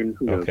Tribune.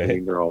 Who knows? I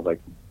mean, they're all like,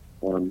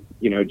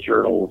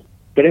 journals.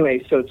 But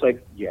anyway, so it's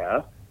like,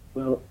 yeah.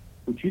 Well,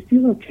 would you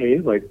feel okay,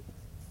 like,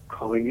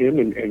 calling him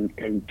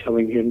and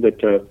telling him that,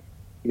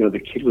 the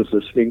kid was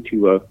listening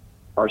to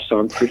our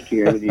song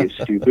 "Christianity is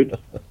Stupid,"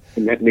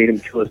 and that made him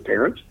kill his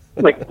parents?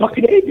 I'm like,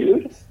 fucking A,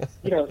 dude.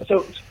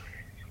 So,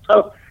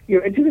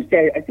 and to this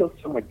day, I feel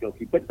somewhat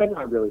guilty, but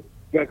not really.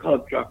 I call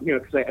up John,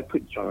 because I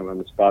put John on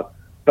the spot,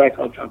 but I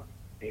call John,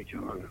 hey,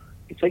 John.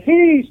 It's like,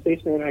 hey,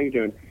 Spaceman, how you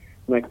doing?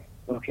 I'm like,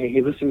 okay,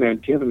 hey, listen, man,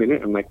 do you have a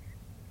minute? I'm like,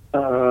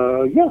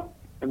 yeah.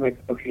 I'm like,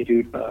 okay,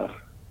 dude,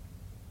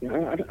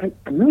 I'm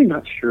really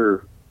not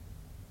sure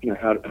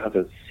how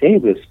to say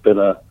this, but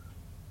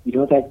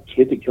that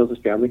kid that kills his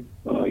family.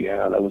 Oh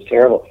yeah, that was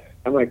terrible.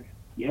 I'm like,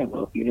 yeah,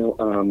 well,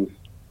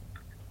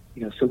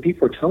 some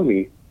people are telling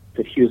me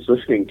that he was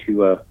listening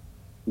to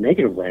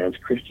Negative Land's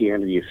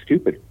Christianity is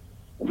Stupid.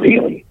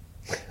 Really?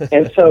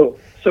 And so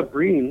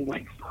Breen,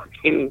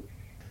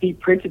 he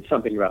printed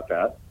something about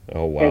that.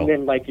 Oh, wow. And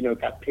then,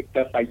 got picked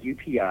up by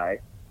UPI.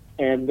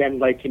 And then,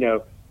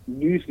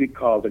 Newsweek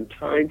called and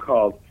Time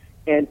called.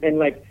 And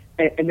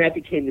that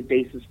became the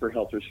basis for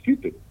Helter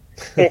Stupid.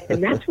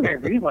 And that's when I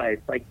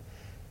realized,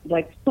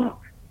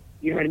 fuck.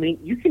 You know what I mean?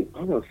 You can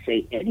almost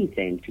say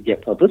anything to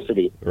get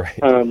publicity.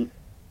 Right.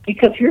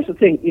 Because here's the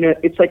thing,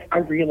 it's like I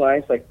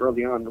realized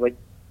early on,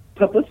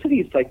 publicity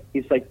is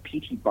like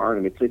P.T.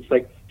 Barnum. It's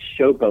like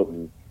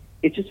showboating.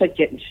 It's just like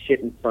getting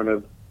shit in front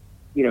of,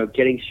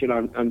 getting shit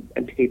on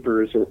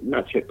papers, or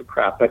not shit but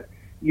crap, but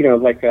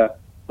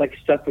like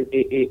stuff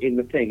in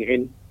the thing,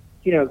 and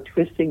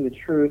twisting the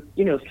truth.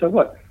 So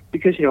what?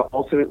 Because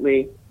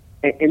ultimately,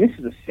 and this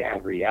is a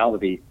sad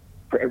reality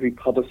for every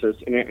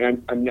publicist,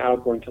 and I'm now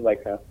going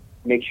to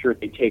make sure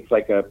they take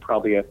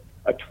probably a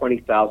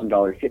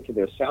 $20,000 hit to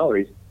their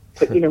salaries.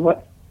 But you know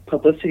what?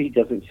 Publicity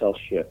doesn't sell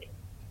shit.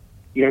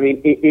 You know what I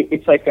mean?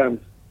 It's like the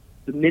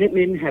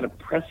Minutemen had a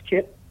press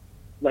kit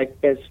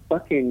as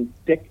fucking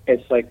thick as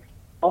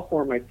all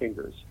four of my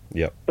fingers.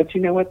 Yep. But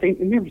you know what? They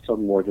never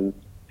sold more than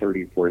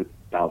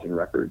 34,000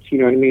 records. You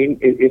know what I mean?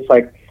 It's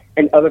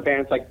and other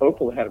bands like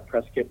Opal had a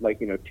press kit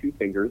 2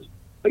 fingers,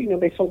 but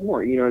they sold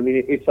more. You know what I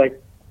mean? It's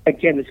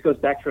again, this goes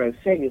back to what I was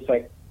saying. It's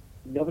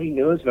nobody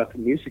knows about the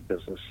music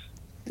business.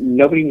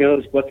 Nobody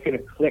knows what's going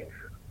to click.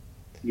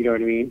 You know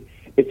what I mean?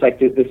 It's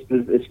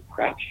this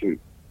crapshoot.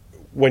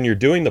 When you're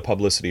doing the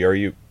publicity, are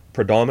you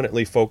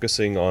predominantly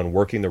focusing on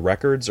working the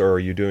records, or are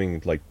you doing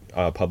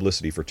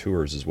publicity for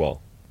tours as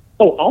well?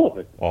 Oh, all of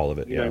it. All of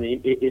it, You know what I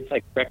mean? It's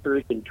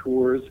records and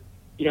tours.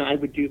 I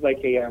would do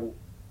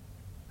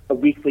a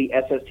weekly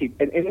SST,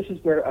 and this is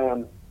where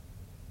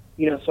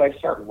so I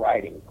start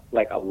writing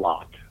a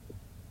lot.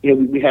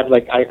 We had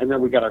I remember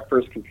we got our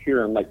first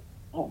computer. I'm like,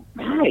 oh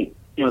right,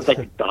 it's like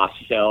a DOS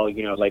shell.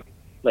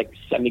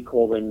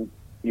 Semicolon.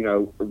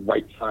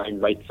 Right sign,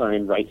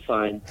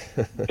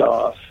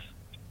 DOS,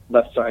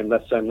 left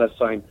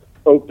sign,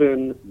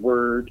 open,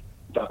 word, ...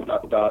 that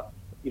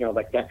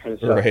kind of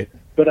stuff. Right.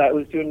 But I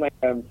was doing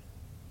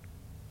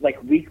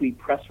weekly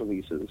press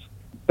releases.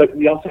 But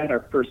we also had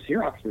our first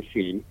Xerox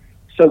machine.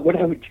 So what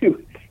I would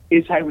do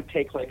is I would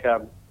take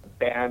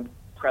band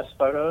press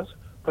photos,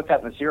 put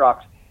that in the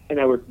Xerox,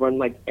 and I would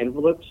run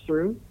envelopes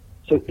through.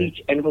 So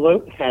each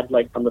envelope had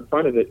on the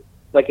front of it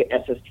an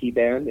SST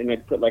band, and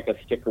I'd put a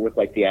sticker with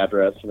the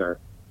address and our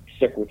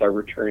sticker with our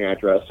return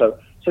address. So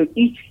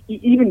each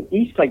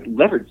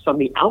leverage on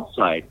the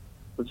outside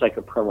was a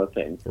promo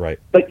thing. Right.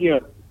 But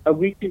a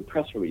weekly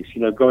press release,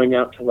 going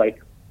out to I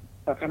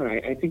don't know,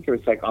 I think there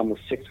was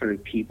almost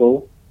 600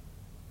 people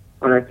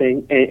on our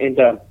thing, and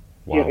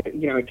wow.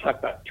 I would talk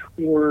about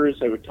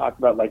tours, I would talk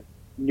about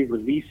new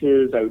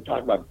releases, I would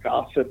talk about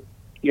gossip.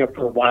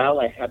 For a while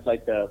I had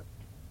the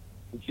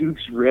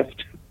Zoogs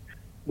Rift.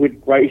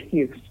 Would write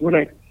when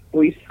I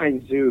always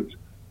signed Zoogs,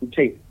 would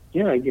say,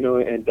 and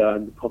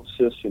the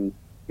publicist, and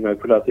I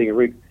put out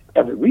thing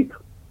every week.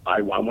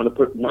 I want to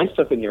put my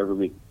stuff in there every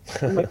week.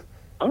 I'm like,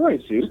 all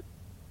right, Zoog,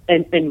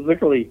 and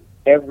literally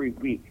every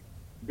week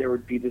there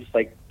would be this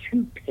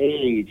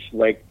 2-page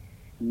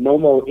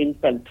Momo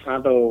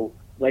Infantado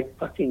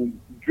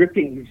fucking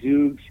dripping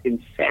Zoogs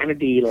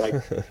insanity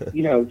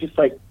just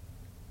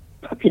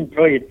fucking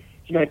brilliant.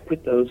 I'd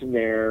put those in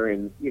there,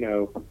 and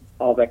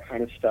all that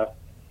kind of stuff.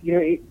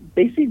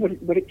 Basically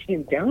what it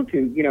came down to,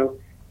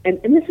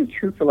 and this is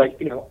true for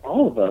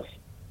all of us,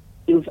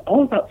 it was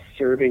all about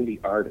serving the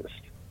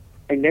artist.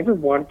 I never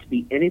wanted to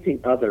be anything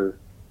other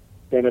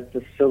than a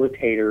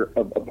facilitator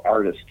of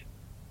artists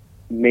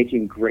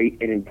making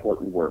great and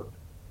important work.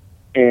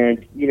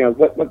 And,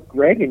 what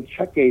Greg and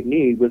Chuck gave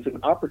me was an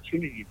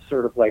opportunity to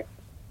sort of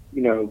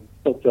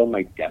fulfill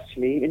my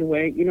destiny in a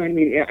way. You know what I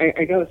mean?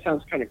 I know it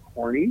sounds kind of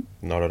corny.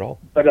 Not at all.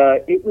 But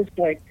it was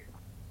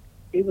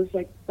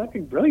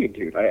fucking brilliant,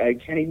 dude. I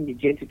can't even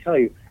begin to tell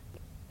you.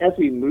 As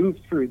we moved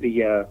through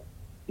the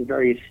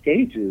various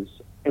stages,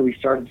 and we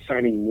started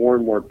signing more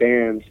and more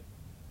bands,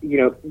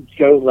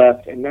 Joe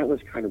left, and that was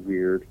kind of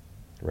weird.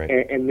 Right.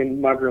 And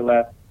then Mugger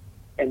left,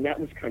 and that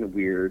was kind of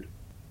weird.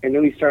 And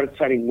then we started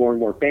signing more and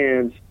more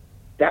bands.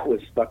 That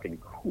was fucking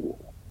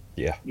cool.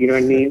 Yeah. You know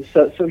what I mean?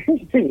 So here's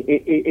the thing.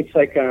 It's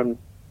and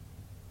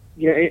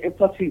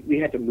plus we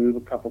had to move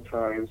a couple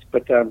times,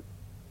 but the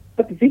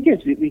thing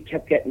is, we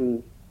kept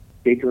getting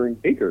bigger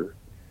and bigger.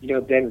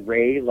 Then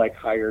Ray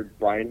hired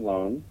Brian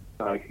Lone,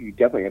 who you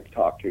definitely have to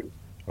talk to.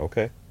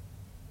 Okay.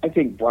 I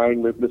think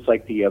Brian was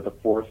the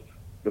fourth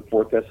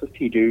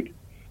SST dude,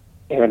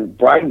 and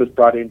Brian was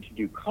brought in to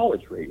do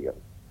college radio,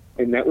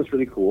 and that was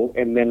really cool.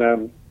 And then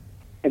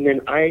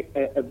I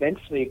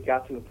eventually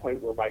got to the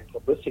point where my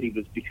publicity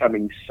was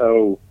becoming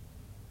so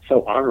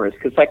onerous,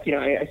 because I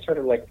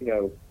started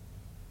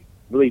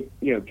really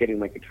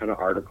getting a ton of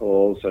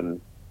articles, and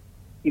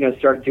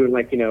started doing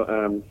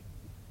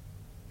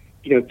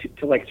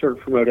to like sort of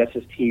promote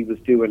SST, was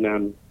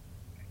doing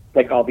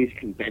like all these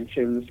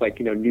conventions, like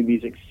new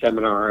music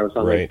seminar. I was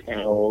on like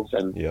panels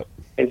and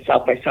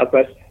South by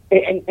Southwest,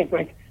 and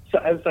like so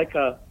I was like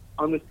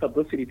on this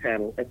publicity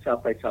panel at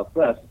South by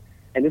Southwest,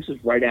 and this is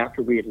right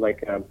after we had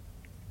like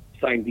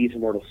signed These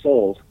Immortal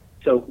Souls.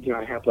 So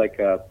I have like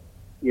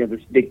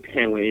this big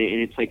panel,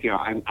 and it's like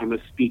I'm a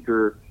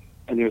speaker,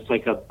 and there's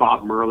like a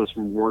Bob Merlis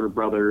from Warner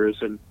Brothers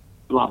and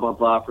blah blah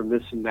blah from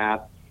this and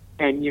that,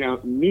 and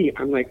me,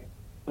 I'm like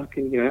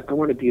fucking I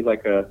want to be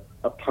like a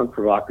punk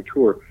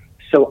provocateur.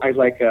 So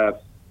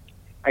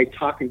I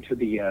talking to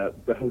the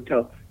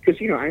hotel,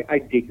 because I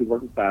dig the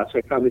working class. So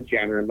I found the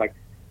janitor. I'm like,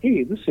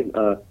 hey, listen,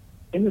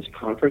 in this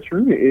conference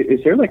room,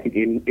 is there like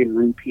an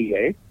in-room PA?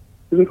 He's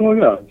like, oh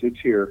yeah, it's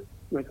here.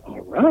 I'm like,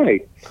 all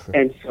right.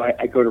 And so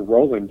I go to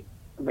Roland.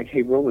 I'm like,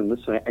 hey Roland,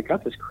 listen, I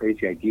got this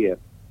crazy idea.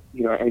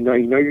 I know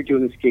you're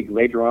doing this gig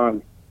later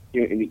on,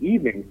 in the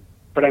evening,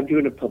 but I'm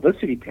doing a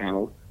publicity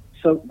panel.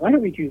 So why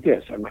don't we do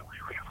this? I'm like,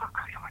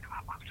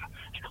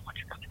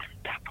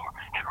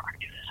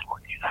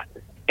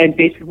 and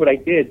basically what I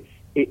did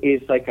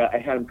is like I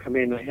had them come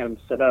in, I had them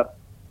set up,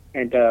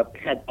 and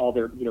had all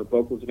their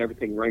vocals and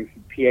everything running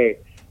through the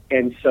PA.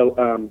 And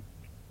so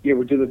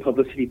we're doing the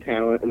publicity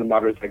panel, and the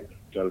moderator's like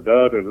da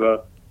da da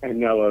da, and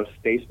now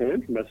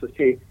Spaceman from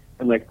SST.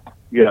 I'm like,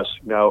 yes,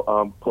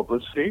 now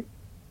publicity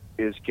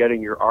is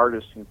getting your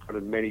artist in front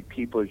of many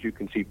people as you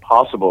can see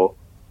possible.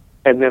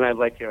 And then I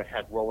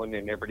had Roland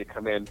and everybody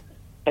come in,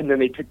 and then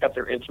they picked up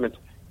their instruments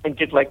and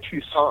did like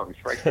 2 songs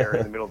right there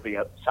in the middle of the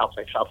South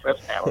by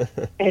Southwest panel.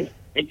 And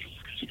it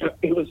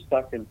was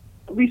fucking,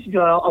 we used to do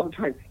that all the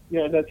time.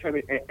 Another time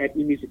at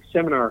New Music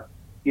Seminar,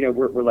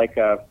 we're like,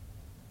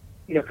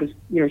 because,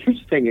 here's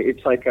the thing,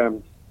 it's like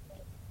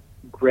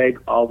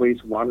Greg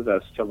always wanted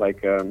us to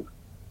like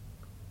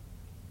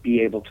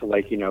be able to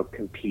like,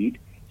 compete.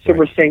 So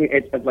we're staying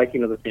at like,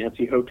 the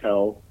fancy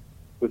hotel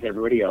with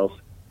everybody else.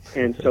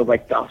 And so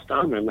like Das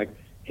Dom, I'm like,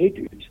 hey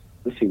dudes,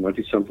 listen, you want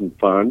to do something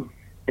fun?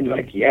 And they're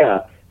like,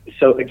 yeah.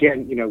 So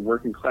again,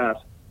 working class,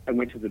 I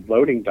went to the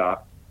loading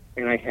dock,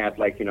 and I had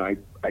like,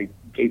 I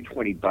gave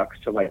 $20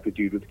 to like the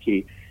dude with the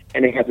key,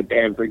 and they had the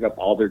band bring up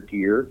all their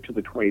gear to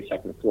the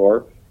 22nd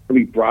floor, and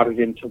we brought it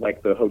into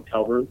like the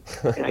hotel room,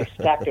 and I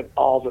stacked up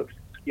all the,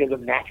 the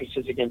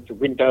mattresses against the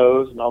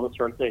windows and all this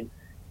sort of thing,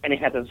 and I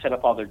had them set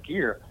up all their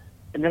gear,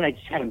 and then I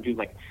just had them do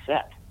like a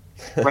set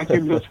right there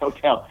in this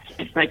hotel.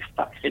 It's like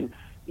fucking,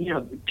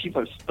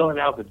 people are spilling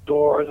out the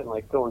doors and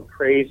like going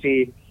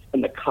crazy,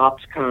 and the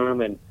cops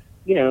come, and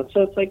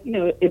so it's like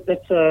if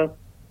that's that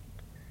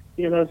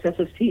was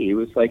SST. It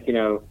was like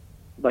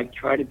like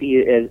try to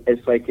be as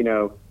like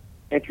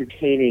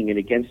entertaining and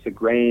against the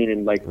grain,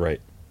 and like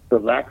for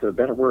lack of a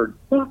better word,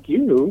 fuck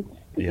you,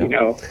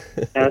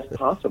 as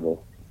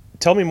possible.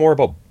 Tell me more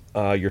about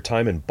your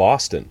time in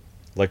Boston.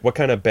 Like, what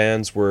kind of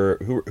bands were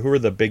who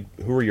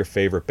are your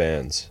favorite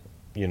bands?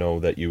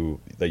 That you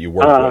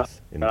worked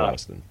with in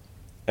Boston.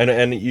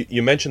 And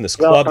you mentioned this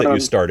club that you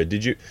started.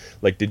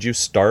 Did you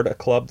start a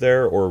club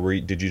there, or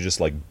did you just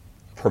like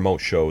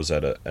promote shows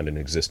at an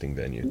existing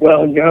venue?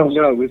 Well,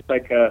 no. It was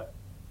like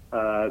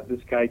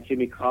this guy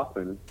Jimmy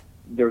Kaufman.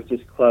 There was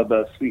this club,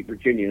 Sweet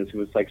Virginians. It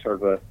was like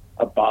sort of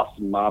a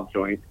Boston mob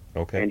joint.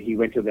 Okay. And he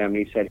went to them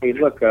and he said, "Hey,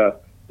 look,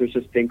 there's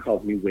this thing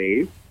called New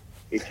Wave.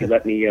 If you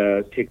let me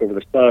take over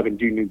the club and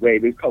do New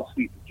Wave," it was called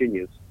Sweet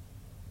Virginians.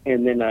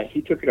 And then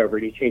he took it over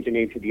and he changed the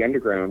name to the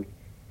Underground.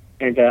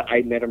 And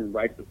I met him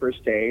right the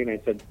first day, and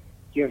I said,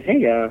 hey,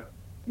 do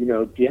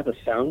you have a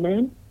sound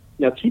man?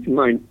 Now, keep in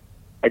mind,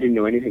 I didn't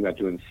know anything about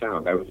doing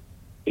sound. I was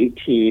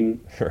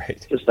 18,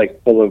 just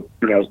like full of,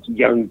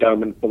 young,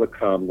 dumb, and full of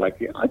cum. Like,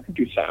 I could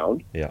do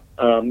sound. Yeah.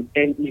 And,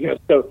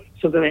 so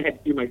then I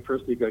had to do my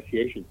first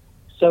negotiation.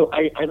 So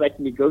I like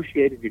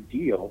negotiated a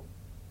deal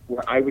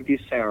where I would do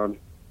sound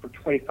for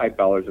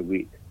 $25 a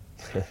week.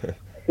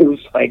 It was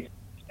like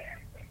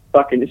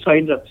fucking, so I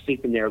ended up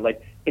sleeping there,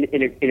 like,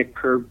 in a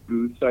curved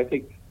booth. So I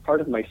think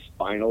part of my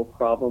spinal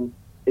problem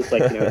is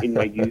like in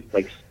my youth,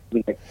 like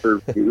in a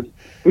curved booth,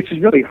 which is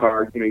really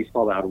hard. You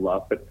fall out a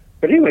lot. But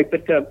anyway,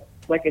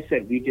 like I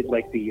said, we did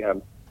like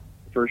the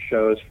first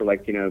shows for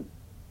like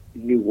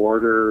New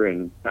Order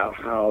and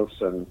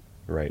Bauhaus and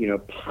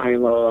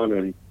Pylon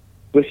and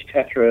Bush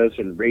Tetras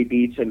and Ray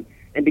Beats, and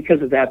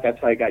because of that, that's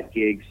how I got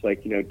gigs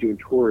like doing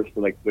tours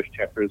for like Bush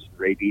Tetras and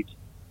Ray Beats.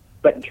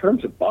 But in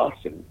terms of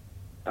Boston,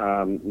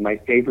 my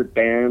favorite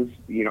bands,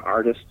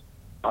 artists,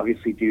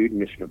 obviously, dude,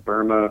 Mission of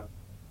Burma,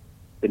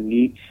 the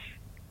Neats,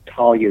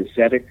 Talia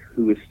Zedek,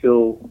 who is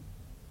still,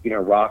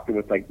 rocking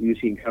with like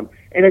Uzi and Cum,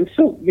 and I'm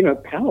still,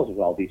 pals with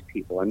all these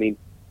people. I mean,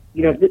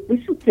 this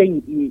is the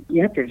thing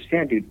you have to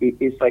understand, dude.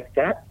 It's like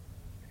that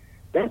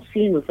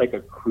scene was like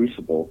a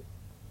crucible.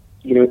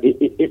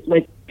 It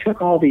like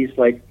took all these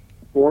like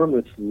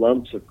formless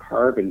lumps of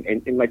carbon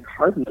and like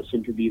hardened us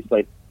into these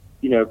like,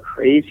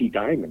 crazy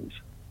diamonds.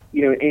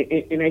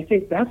 And I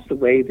think that's the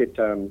way that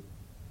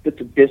that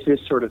the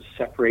business sort of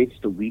separates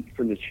the wheat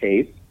from the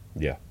chaff.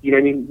 Yeah.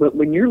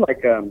 When you're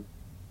like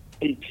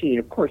 18,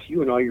 of course,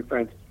 you and all your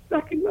friends,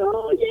 fucking,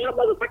 oh yeah,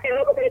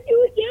 motherfucker, we're gonna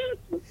do it, yes.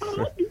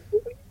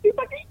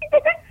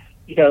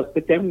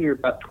 But then when you're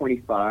about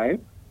 25,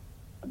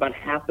 about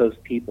half those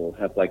people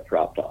have like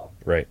dropped off.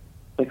 Right.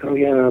 Like, oh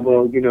yeah,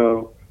 well,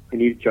 I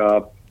need a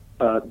job.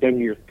 Then when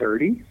you're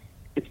 30,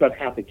 it's about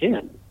half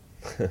again.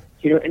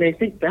 And I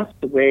think that's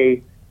the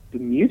way the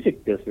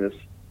music business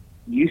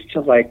used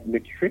to like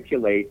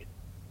matriculate,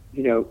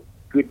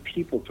 good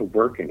people to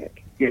work in it.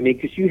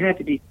 Because you had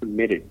to be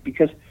committed.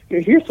 Because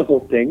here's the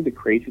whole thing, the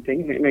crazy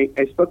thing, and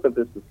I spoke of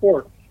this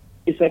before,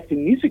 is like the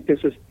music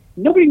business,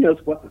 nobody knows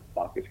what the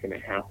fuck is going to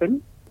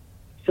happen.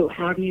 So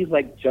how do you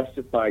like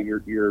justify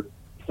your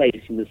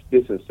place in this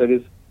business that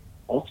is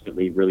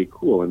ultimately really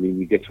cool? I mean,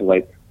 you get to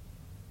like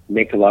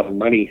make a lot of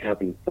money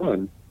having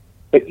fun,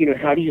 but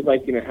how do you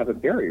like have a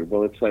barrier?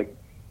 Well, it's like,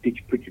 did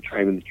you put your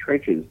time in the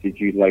trenches? Did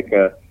you like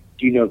do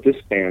you know this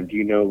band? Do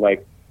you know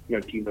like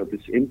do you know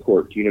this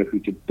import? Do you know who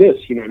did this?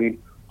 I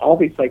mean, all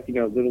these like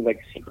little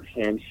like secret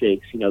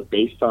handshakes,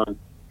 based on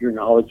your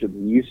knowledge of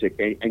music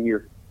and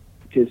your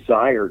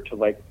desire to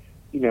like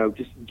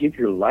just give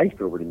your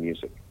life over to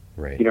music.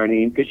 Right. You know what I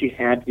mean? Because you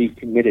had to be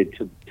committed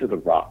to the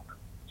rock.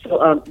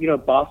 So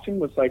Boston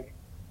was like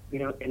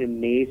an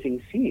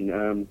amazing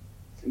scene.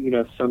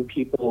 Some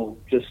people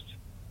just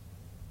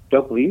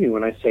don't believe me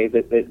when I say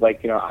that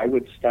like I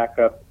would stack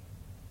up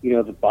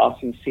the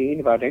Boston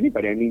scene about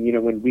anybody. I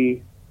mean, when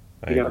we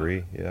I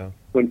agree, yeah.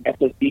 When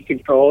SSD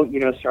Control,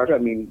 started, I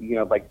mean,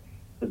 like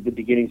the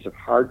beginnings of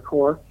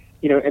hardcore,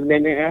 and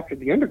then after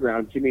the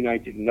Underground, Jimmy and I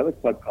did another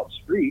club called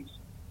Streets,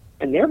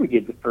 and there we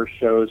did the first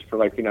shows for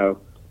like,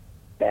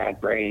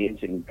 Bad Brains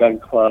and Gun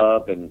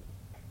Club and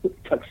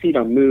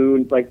Tuxedo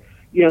Moon, like,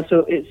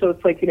 so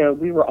it's like,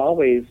 we were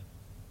always,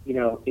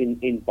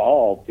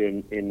 involved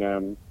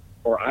in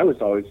or I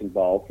was always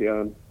involved,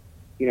 in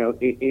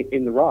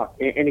the rock.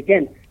 And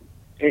again,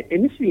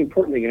 and this is the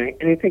important thing,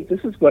 and I think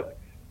this is what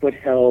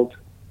held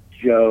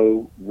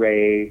Joe,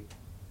 Ray,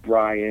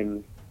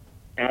 Brian,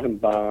 Adam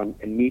Bond,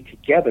 and me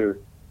together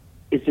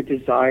is a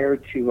desire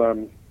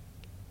to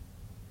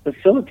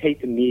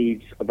facilitate the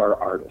needs of our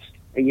artists.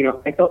 And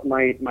I felt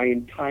my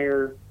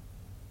entire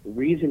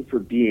reason for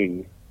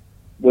being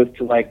was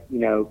to like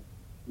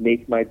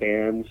make my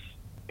bands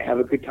have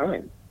a good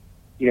time.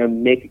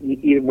 Make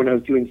even when I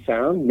was doing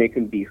sound, make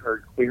them be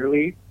heard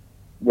clearly.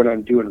 When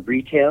I'm doing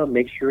retail,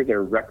 make sure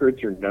their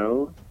records are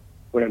known.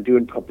 When I'm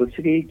doing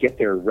publicity, get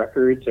their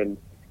records and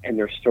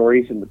their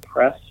stories in the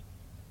press.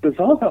 It was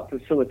all about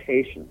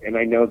facilitation, and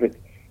I know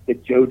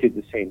that Joe did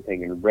the same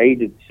thing and Ray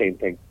did the same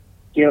thing.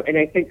 And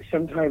I think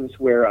sometimes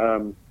where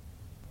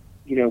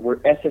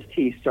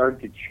SST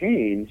started to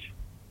change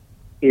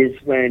is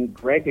when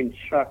Greg and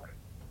Chuck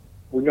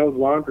were no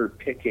longer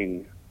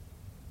picking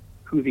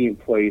who the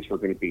employees were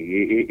going to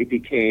be. It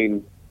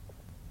became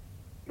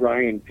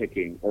Brian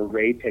picking or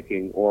Ray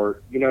picking,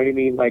 or you know what I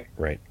mean, like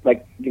right.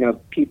 Like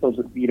people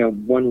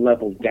one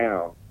level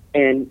down.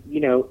 And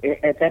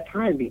at that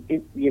time,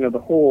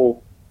 the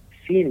whole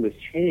scene was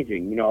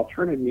changing.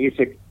 Alternative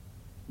music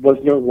was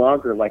no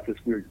longer like this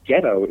weird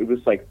ghetto. It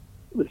was like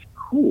it was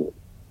cool.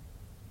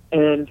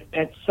 And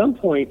at some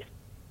point,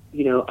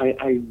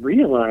 I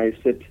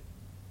realized that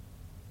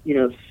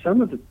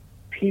some of the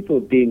people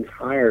being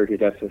hired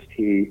at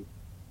SST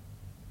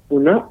were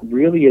not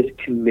really as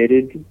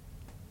committed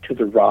to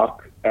the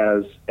rock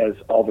as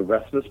all the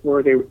rest of us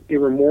were. They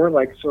were more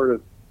like sort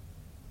of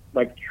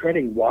like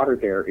treading water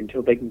there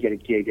until they can get a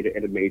gig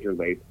at a major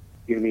label.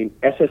 You know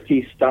what I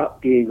mean? SST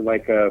stopped being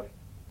like a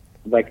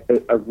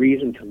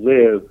reason to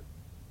live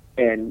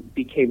and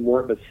became more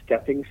of a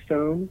stepping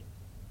stone.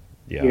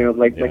 Yeah.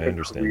 Like I a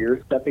understand.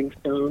 career stepping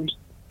stone.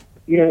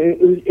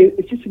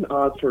 It's just an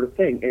odd sort of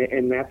thing,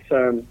 and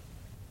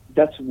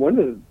that's one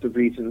of the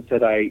reasons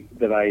that I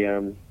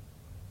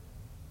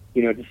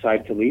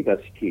decided to leave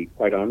ST.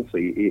 Quite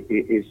honestly,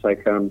 it's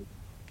like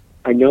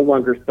I no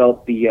longer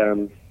felt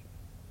the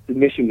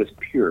mission was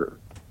pure.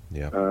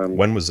 Yeah.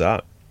 When was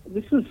that?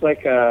 This was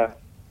like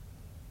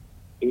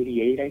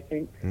 88, I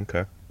think.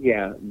 Okay.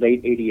 Yeah,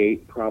 late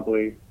 88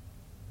 probably.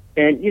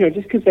 And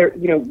just because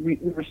we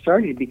were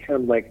starting to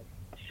become like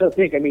so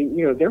big. I mean,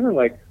 there were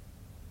like,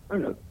 I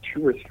don't know,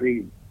 2 or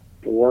 3,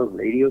 4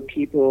 radio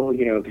people.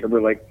 There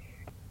were like,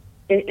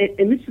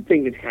 and this is the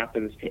thing that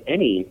happens to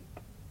any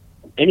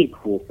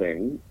cool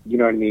thing. You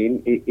know what I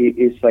mean?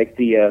 It's like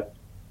the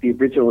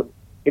original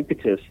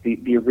impetus,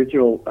 the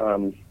original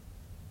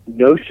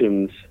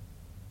notions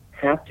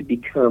have to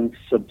become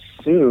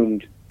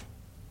subsumed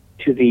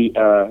to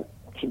the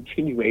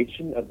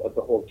continuation of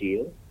the whole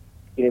deal.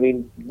 You know what I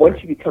mean?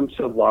 Once you become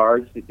so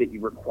large that you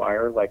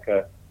require like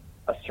a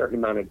certain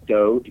amount of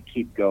dough to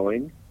keep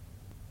going,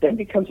 then it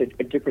becomes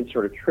a different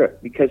sort of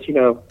trip because,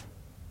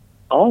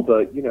 all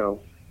the,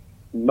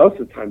 most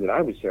of the time that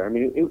I was there, I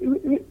mean,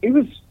 it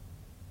was,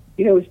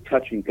 it was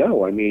touch and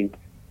go. I mean,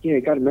 you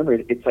got to remember,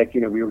 it's like,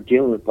 we were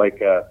dealing with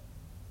like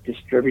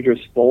distributors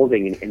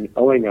folding and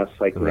owing us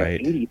like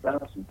right.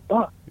 $80,000.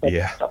 Like,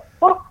 yeah.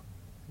 what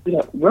the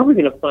fuck? Where are we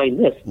going to find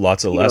this?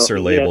 Lots of lesser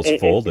labels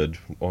folded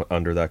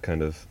under that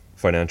kind of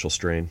financial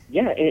strain.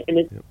 Yeah,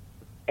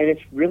 and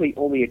it's really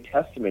only a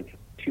testament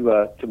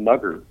to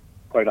Mugger,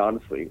 quite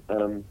honestly.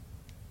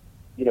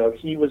 You know,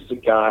 he was the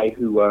guy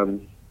who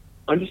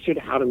understood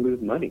how to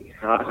move money,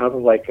 how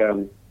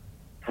to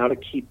how to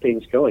keep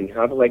things going,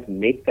 how to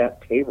make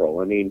that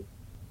payroll. I mean,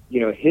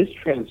 you know, his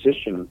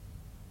transition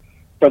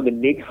from the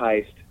Nig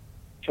heist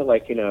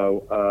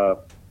to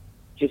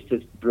just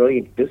this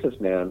brilliant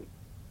businessman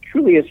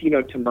truly is, you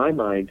know, to my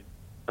mind,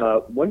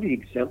 one of the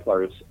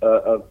exemplars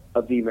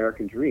of the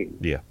American dream.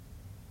 Yeah.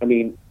 I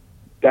mean,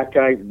 that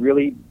guy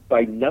really,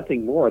 by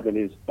nothing more than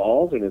his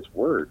balls and his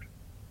word,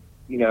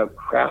 you know,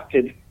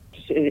 crafted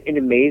just an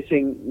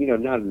amazing, you know,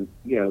 not,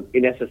 you know,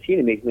 in SST an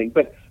amazing thing,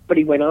 but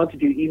he went on to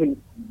do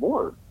even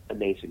more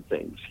amazing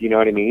things. You know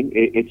what I mean?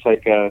 It's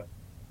like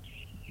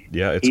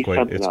yeah, it's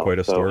quite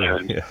a story.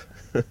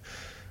 Yeah.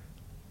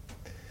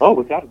 Oh,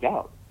 without a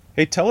doubt.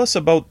 Hey, tell us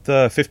about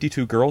the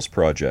 52 Girls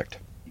project.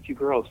 52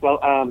 Girls. Well,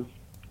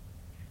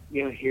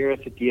 you know,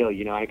 here's the deal.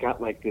 You know, I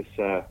got like this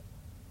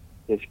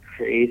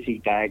crazy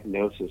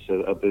diagnosis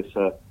of this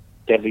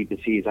deadly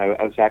disease. I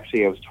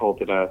was told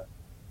that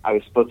I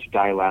was supposed to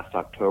die last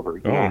October.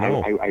 You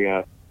know,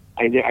 no.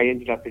 I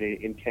ended up in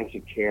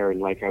intensive care,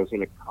 and I was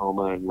in a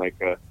coma,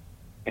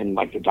 and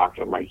the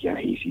doctor, I'm like, yeah,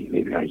 easy,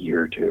 maybe a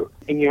year or two.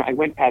 And you know, I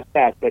went past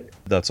that, but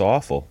that's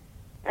awful.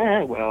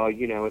 Well,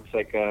 you know, it's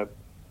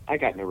I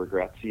got no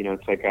regrets. You know,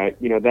 it's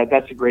you know,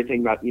 that's a great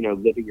thing about, you know,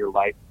 living your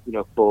life, you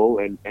know, full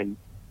and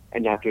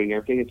not doing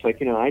everything. It's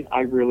you know,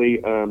 I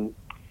really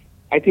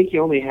I think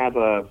you only have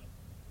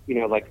you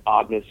know,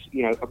 oddness.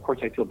 You know, of course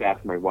I feel bad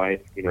for my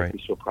wife. You know,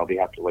 right. She'll probably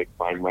have to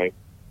find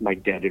my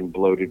dead and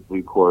bloated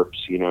blue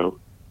corpse. You know,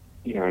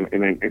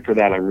 and for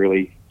that I'm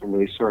really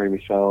sorry,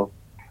 Michelle.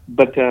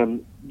 But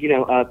you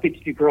know,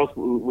 52 Girls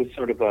was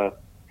sort of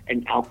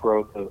an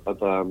outgrowth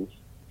of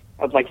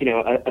you know,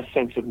 a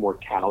sense of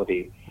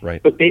mortality.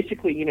 Right. But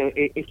basically, you know,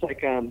 it's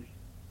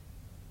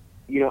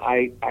you know,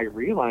 I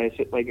realized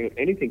that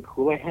anything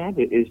cool I have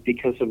is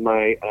because of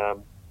my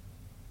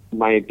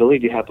my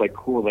ability to have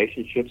cool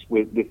relationships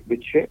with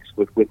chicks,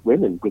 with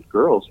women, with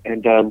girls,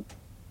 and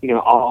you know,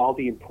 all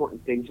the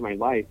important things in my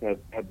life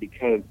have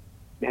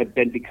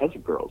been because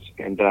of girls.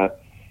 And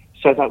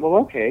so I thought, well,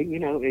 okay, you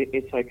know,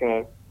 it's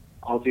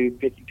I'll do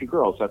 52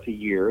 Girls. That's a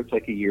year. It's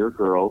a year of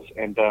girls,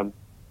 and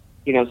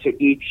you know, so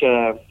each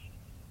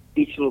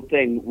little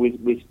thing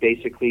was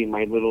basically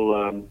my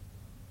little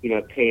you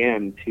know,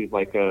 paean to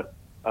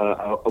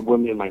a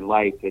woman in my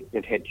life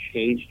that had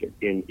changed it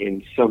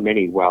in so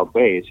many wild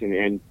ways.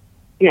 And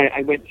you know,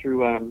 I went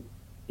through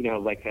you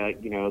know,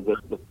 you know,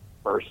 the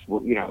first,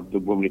 you know, the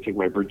woman who took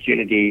my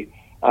virginity,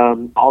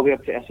 all the way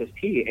up to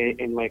SST,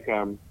 and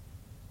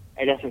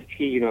at SST,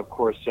 you know, of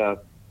course,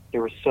 there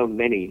were so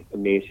many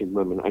amazing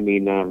women. I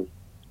mean,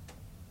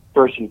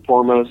 first and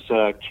foremost,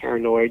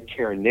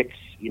 Karen Nix,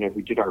 you know,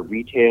 who did our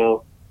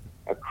retail,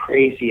 a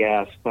crazy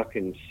ass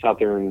fucking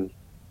Southern,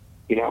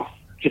 you know,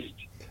 just,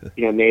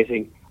 you know,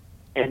 amazing.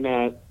 And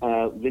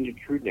Linda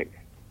Trudnick,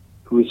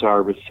 who's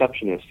our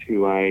receptionist,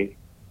 who I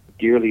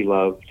dearly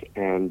loved,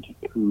 and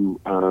who,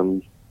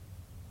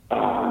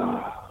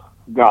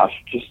 gosh,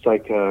 just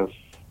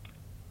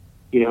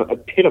you know,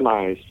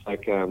 epitomized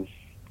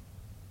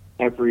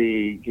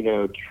every, you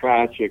know,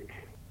 tragic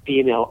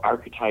female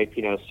archetype,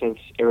 you know, since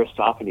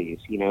Aristophanes.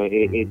 You know,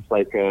 it's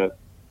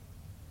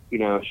you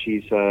know,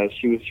 she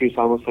was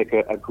almost like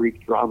a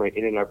Greek drama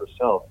in and of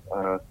herself.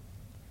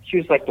 She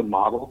was the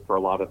model for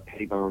a lot of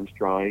Pettybones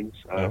drawings.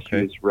 Okay. She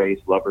was Ray's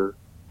lover.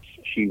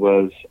 She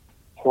was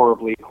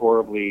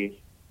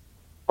horribly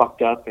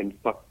fucked up and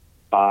fucked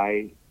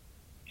by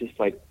just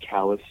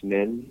callous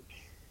men.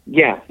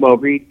 Yeah, well,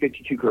 read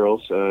 52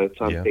 Girls. It's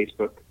on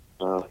Facebook.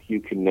 You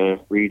can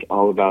read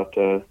all about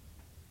you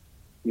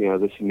know,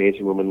 this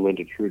amazing woman,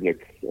 Linda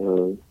Trudnick.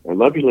 I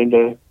love you,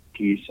 Linda.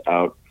 Peace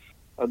out.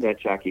 I met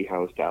Jackie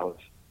House, Dallas.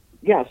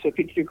 Yeah, so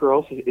 52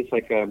 Girls is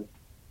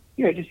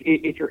you know, just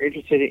if you're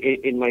interested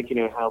in you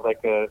know, how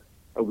a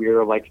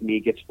weirdo like me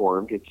gets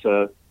formed,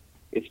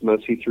 it's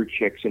mostly through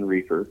chicks and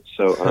reefer.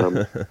 So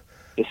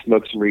just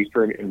smoke some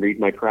reefer and read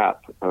my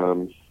crap.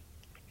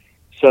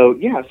 So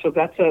yeah, so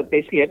that's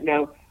basically it.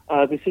 Now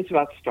this is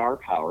about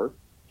Starpower,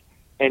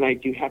 and I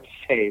do have to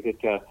say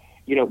that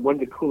you know, one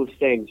of the coolest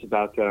things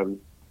about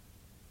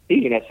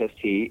being an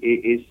SST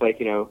is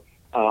you know,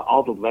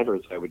 all the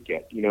letters I would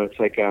get. You know, it's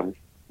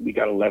we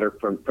got a letter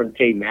from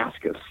Dave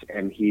Maskus,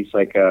 and he's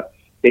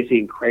basically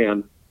in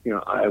crayon, you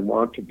know, I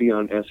want to be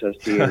on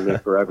SST and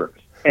live forever.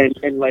 And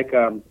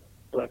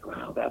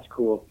wow, that's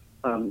cool.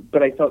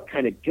 But I felt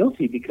kind of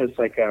guilty because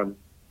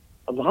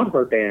a lot of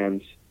our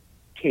bands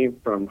came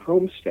from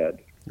Homestead,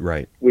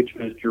 right, which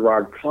was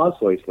Gerard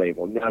Cosloy's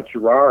label. Now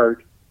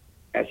Gerard,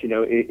 as you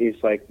know, is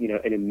you know,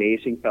 an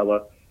amazing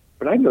fella,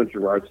 but I've known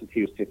Gerard since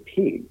he was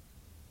 15.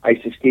 I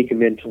used to sneak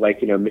him into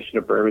you know, Mission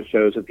of Burma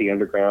shows at the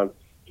Underground.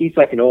 He's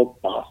an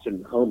old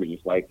Boston homie,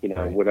 you know,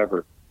 right.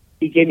 Whatever.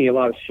 He gave me a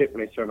lot of shit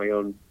when I started my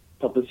own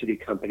publicity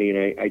company,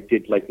 and I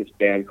did this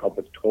band called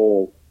The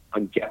Toll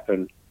on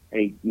Geffen, and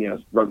he, you know,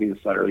 wrote me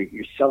this letter,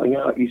 you're selling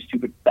out, you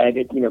stupid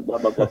faggot, you know, blah,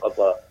 blah, blah, blah,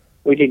 blah.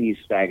 We didn't use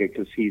faggot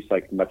because he's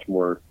much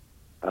more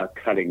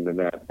cutting than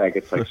that. That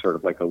gets like sort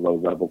of like a low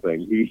level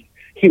thing.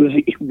 He was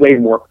way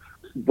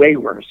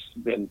worse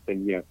than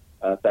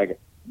Baggett.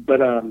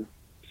 But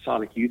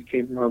Sonic Youth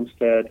came from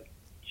Homestead.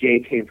 Jay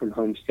came from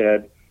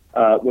Homestead.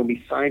 When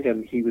we signed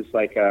him, he was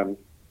like,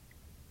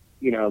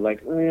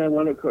 like, oh, yeah, I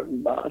want to quit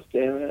in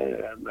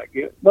Boston. I'm like,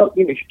 yeah. Well,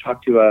 you should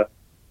talk to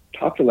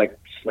like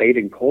Slade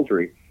and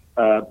Coldry.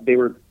 They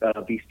were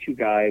these two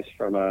guys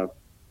from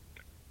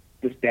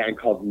this band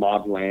called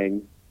Mob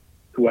Lang,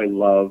 who I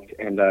loved,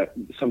 and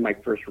some of my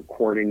first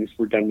recordings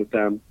were done with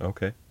them.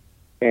 Okay.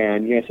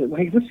 And I said,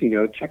 well, hey,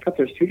 listen, check out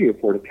their studio,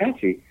 Fort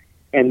Apache.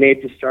 And they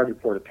had just started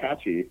Fort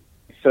Apache.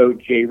 So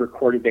Jay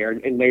recorded there,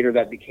 and later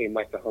that became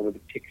like the home of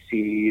the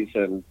Pixies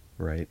and,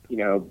 right.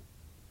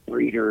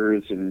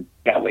 Breeders and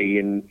Belly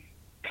and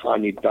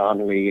Tanya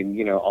Donnelly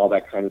and, all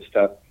that kind of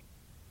stuff.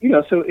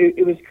 So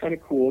it was kind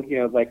of cool,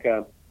 like,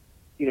 as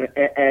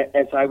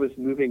I was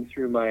moving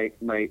through my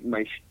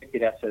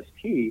shtick at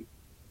SST,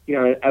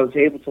 I was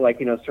able to like,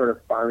 sort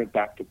of farm it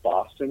back to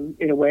Boston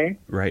in a way.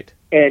 Right.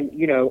 And,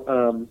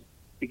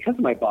 because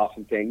of my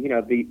Boston thing,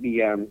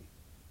 the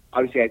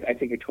obviously I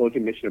think I told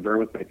you Mission of Burn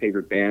was my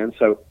favorite band.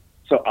 So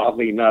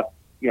oddly enough,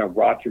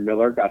 Roger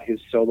Miller got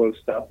his solo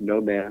stuff, No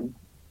Man,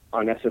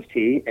 on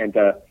SST, and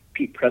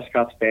Pete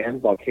Prescott's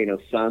band, Volcano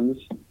Suns,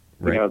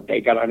 right.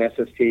 They got on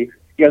SST.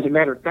 As a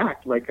matter of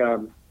fact, like,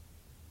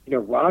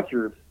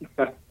 Roger,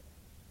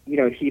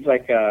 he's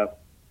like,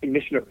 in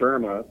Mission of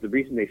Burma, the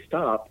reason they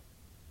stopped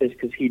is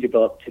because he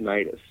developed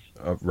tinnitus.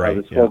 Right.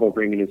 This horrible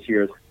ringing in his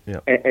ears.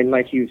 Yeah. And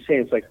like he was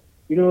saying, it's like,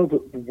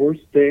 the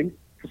worst thing,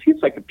 because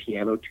he's like a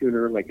piano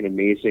tuner, like an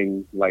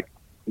amazing, like,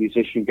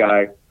 musician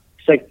guy.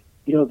 It's like,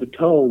 the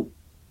tone,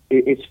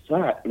 it's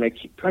flat, and I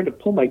keep trying to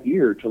pull my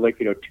ear to, like,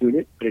 tune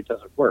it, but it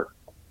doesn't work.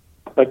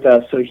 But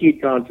so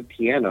he'd gone to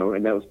piano,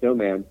 and that was No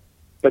Man.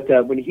 But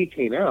when he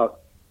came out,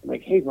 I'm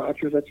like, hey,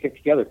 Roger, let's get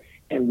together.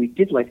 And we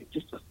did, like,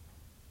 just a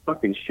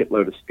fucking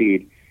shitload of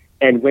speed.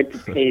 And went to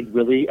Paid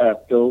Willie,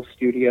 Phil's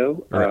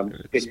studio,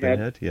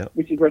 Spinhead, yeah.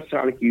 which is where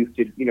Sonic Youth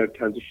did,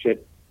 tons of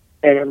shit.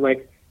 And I'm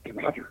like, hey,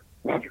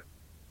 Roger,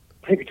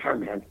 play guitar,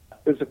 man.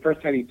 It was the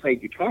first time he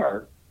played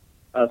guitar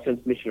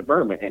since Mission of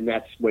Burma, and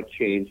that's what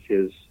changed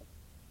his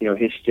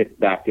shtick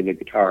back into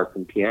guitar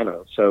from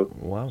piano. So,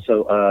 wow.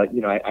 So, I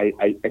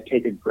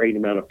take a great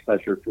amount of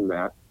pleasure from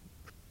that.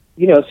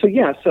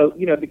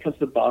 Because of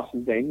the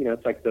Boston thing,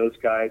 it's like those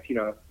guys,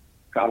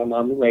 got them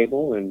on the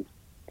label,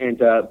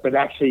 but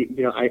actually,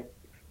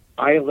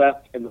 I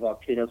left and the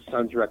Volcano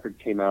Suns record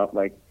came out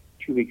like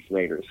 2 weeks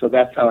later. So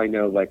that's how I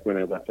know, like, when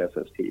I left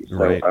SST. So,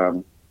 right.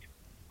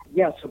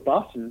 So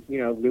Boston,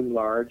 loomed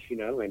large,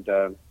 and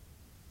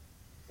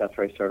that's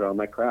where I started all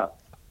my crap.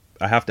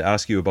 I have to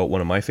ask you about one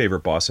of my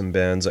favorite Boston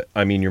bands.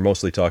 I mean, you're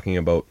mostly talking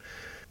about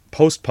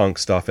post-punk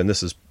stuff, and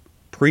this is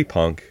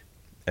pre-punk,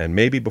 and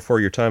maybe before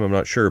your time, I'm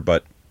not sure,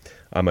 but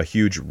I'm a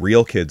huge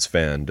Real Kids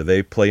fan. Do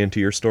they play into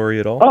your story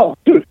at all? Oh,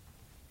 dude.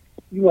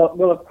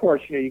 Well, of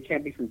course, you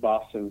can't be from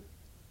Boston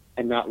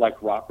and not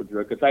like rock with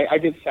Real Kids. I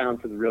did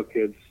sound for the Real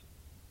Kids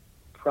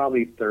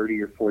probably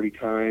 30 or 40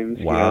 times.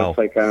 Wow. It's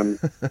like, I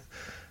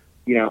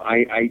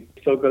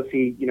still go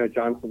see,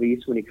 John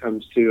Felice when he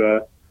comes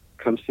to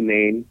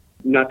Maine.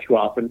 Not too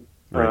often.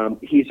 Right.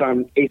 He's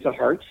on Ace of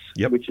Hearts,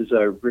 yep. which is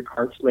a Rick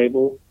Hart's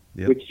label,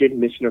 yep. which did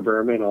Mission of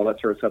Burma and all that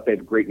sort of stuff. They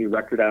had a great new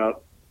record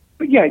out.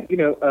 But yeah,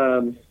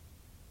 when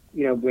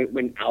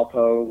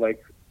Alpo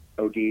like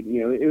OD'd,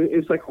 it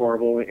was like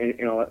horrible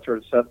and all that sort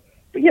of stuff.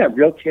 But yeah,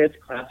 Real Kids,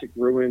 Classic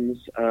Ruins,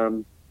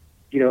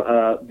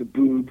 the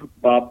boob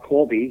Bob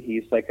Colby.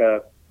 He's like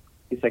a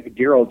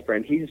dear old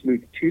friend. He just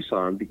moved to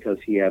Tucson because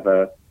he had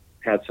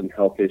some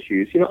health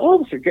issues. All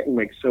of us are getting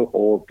like so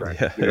old, right?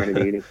 Yeah. You know what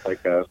I mean? It's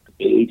like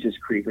age is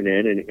creeping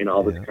in and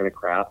all this kind of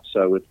crap.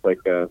 So it's like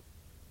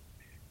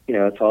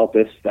it's all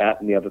this,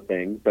 that, and the other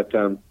thing. But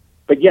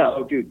yeah,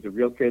 oh dude, the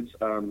Real Kids,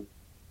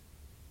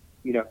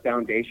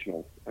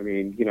 foundational. I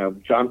mean,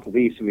 John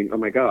Felice, I mean, oh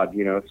my God,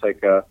 it's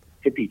like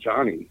hippie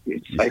Johnny.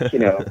 It's like, he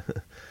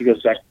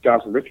goes back to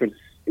Jonathan Richmond,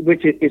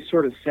 which is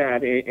sort of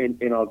sad.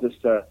 And I'll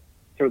just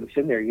throw this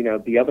in there.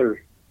 The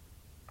other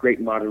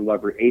great modern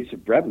lover, Asa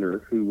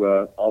Brebner, who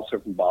also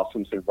from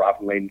Boston, and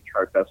Robin Lane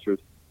Chartbusters,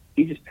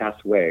 he just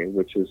passed away,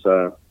 which is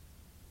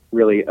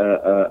really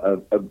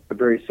a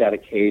very sad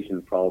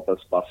occasion for all of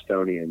us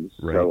Bostonians.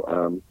 Right.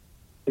 So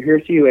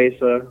here's to you,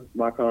 Asa.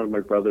 Rock on, my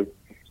brother.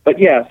 But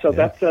yeah, so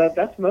that's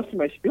most of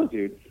my spiel,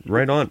 dude.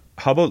 Right on.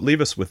 How about leave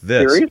us with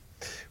this? Serious?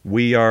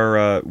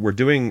 We're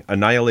doing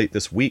Annihilate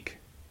this week,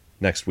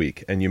 next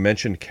week, and you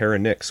mentioned Kara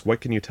Nix. What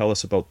can you tell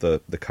us about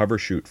the cover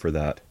shoot for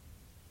that?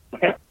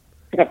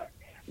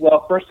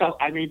 Well, first off,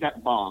 I made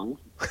that bong.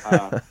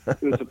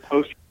 It was a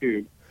poster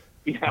tube,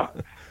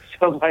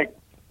 So like,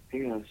 he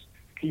goes,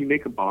 "Can you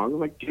make a bong?" I'm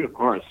like, "Dude, of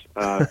course."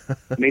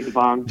 Made the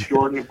bong.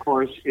 Jordan, of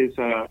course, is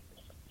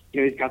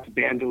he's got the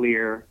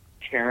bandolier.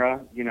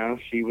 Kara,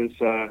 she was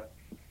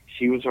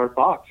our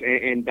fox,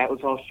 and that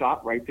was all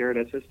shot right there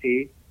at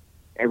SST.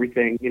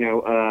 Everything,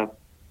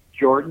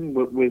 Jordan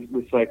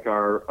was like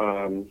our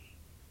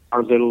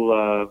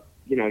little,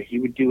 he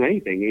would do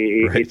anything.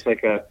 Right. It's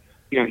like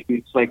He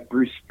was like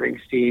Bruce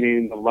Springsteen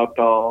in the Love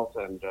Dolls,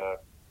 and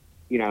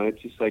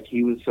it's just like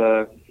he was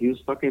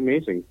fucking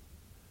amazing.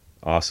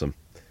 Awesome.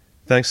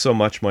 Thanks so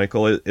much,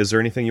 Michael. Is there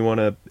anything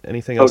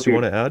anything Oh, else you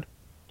dude, want to add?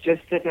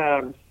 just that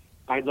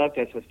I loved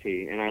SST,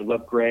 and I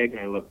love Greg, and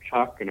I love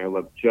Chuck, and I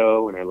love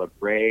Joe, and I love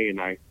Ray,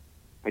 and I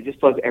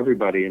just love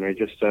everybody, and I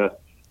just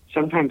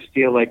sometimes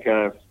feel like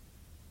a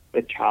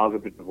child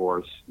of a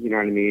divorce. You know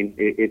what I mean?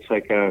 It's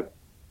like I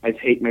just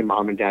hate my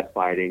mom and dad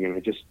fighting, and I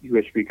just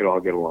wish we could all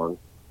get along.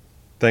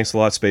 Thanks a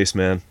lot,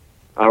 Spaceman.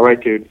 All right,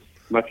 dude.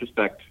 Much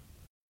respect.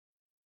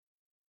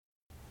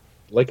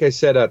 Like I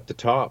said at the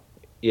top,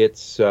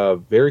 it's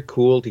very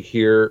cool to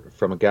hear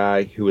from a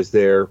guy who was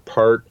there,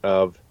 part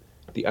of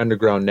the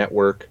underground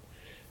network.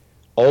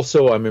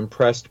 Also, I'm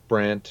impressed,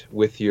 Brent,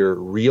 with your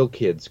real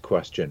kids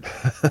question.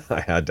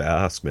 I had to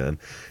ask, man.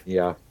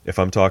 Yeah. If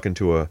I'm talking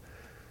to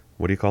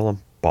what do you call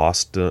them?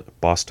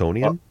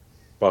 Bostonian?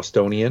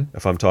 Bostonian.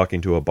 If I'm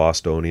talking to a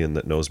Bostonian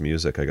that knows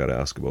music, I got to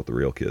ask about the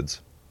real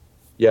kids.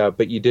 Yeah,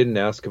 but you didn't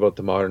ask about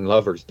the Modern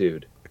Lovers,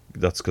 dude.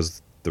 That's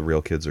because the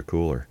real kids are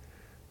cooler.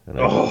 And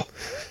Oh.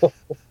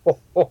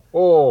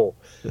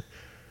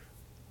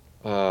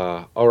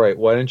 All right.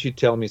 Why don't you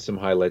tell me some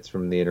highlights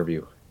from the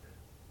interview?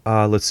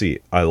 Let's see.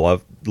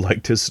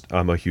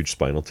 I'm a huge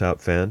Spinal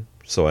Tap fan,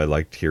 so I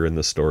liked hearing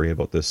the story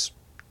about this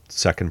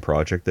second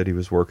project that he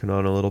was working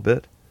on a little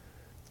bit.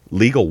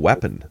 Legal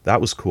Weapon. That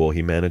was cool.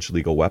 He managed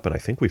Legal Weapon. I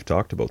think we've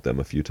talked about them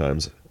a few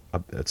times.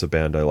 It's a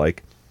band I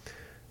like.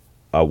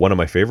 One of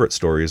my favorite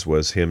stories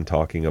was him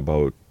talking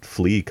about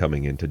Flea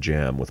coming into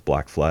Jam with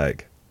Black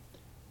Flag.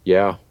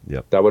 Yeah.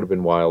 Yep. That would have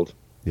been wild.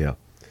 Yeah.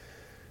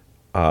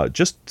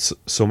 Just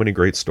so many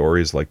great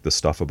stories, like the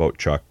stuff about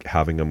Chuck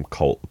having him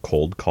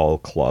cold call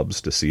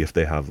clubs to see if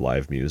they have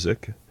live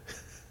music.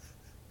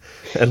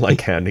 And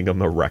like handing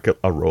him a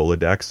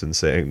Rolodex and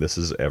saying this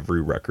is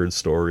every record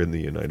store in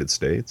the United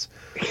States.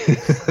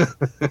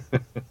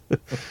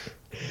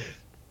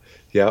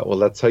 Yeah, well,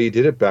 that's how you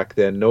did it back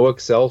then. No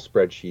Excel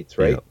spreadsheets,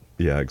 right?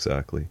 Yeah,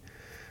 exactly.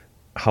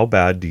 How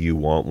bad do you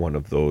want one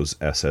of those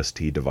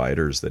SST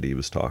dividers that he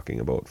was talking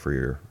about for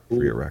your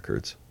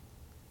records?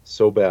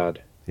 So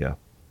bad. Yeah.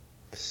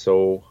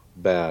 So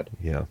bad.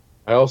 Yeah.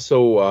 I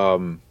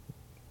also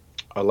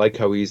I like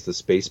how he's the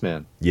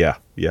spaceman. Yeah,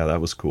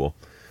 that was cool.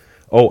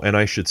 Oh, and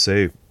I should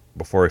say,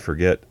 before I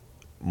forget,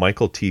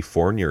 Michael T.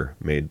 Fournier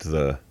made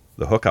the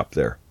hookup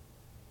there.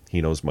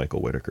 He knows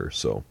Michael Whittaker,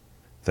 so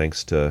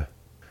thanks to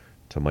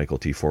Michael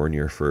T.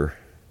 Fournier for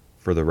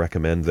the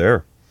recommend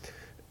there.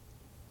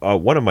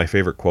 One of my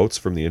favorite quotes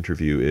from the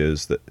interview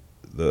is that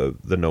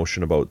the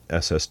notion about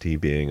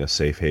SST being a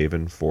safe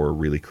haven for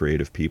really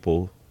creative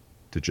people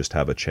to just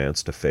have a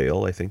chance to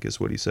fail, I think is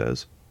what he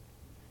says.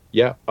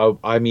 Yeah,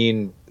 I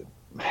mean,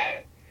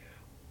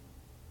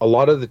 a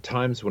lot of the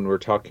times when we're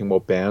talking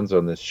about bands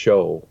on this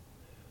show,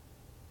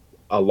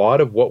 a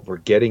lot of what we're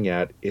getting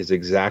at is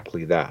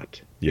exactly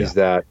that. Yeah. Is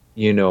that,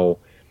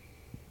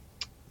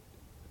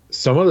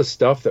 some of the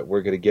stuff that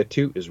we're going to get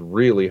to is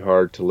really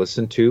hard to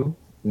listen to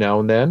now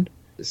and then.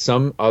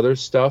 Some other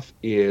stuff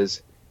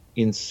is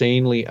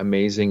insanely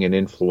amazing and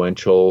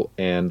influential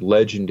and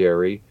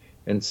legendary.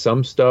 And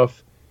some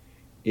stuff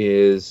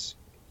is,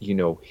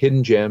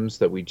 hidden gems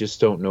that we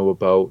just don't know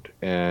about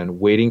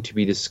and waiting to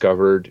be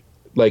discovered.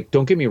 Like,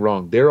 don't get me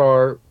wrong, there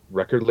are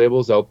record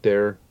labels out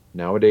there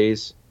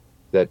nowadays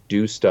that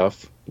do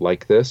stuff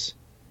like this,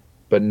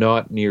 but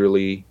not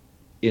nearly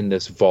in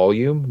this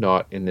volume,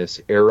 not in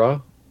this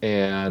era,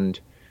 and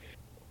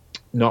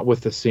not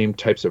with the same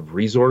types of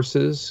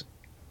resources.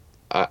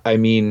 I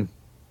mean,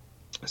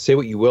 say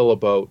what you will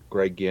about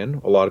Greg Ginn.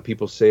 A lot of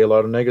people say a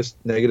lot of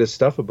negative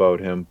stuff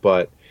about him,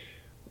 but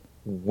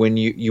when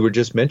you were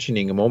just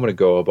mentioning a moment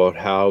ago about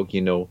how,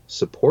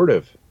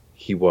 supportive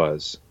he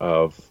was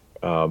of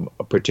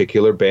a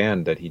particular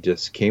band that he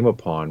just came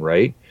upon,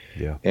 right?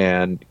 Yeah.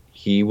 And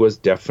he was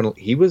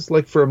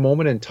like, for a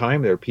moment in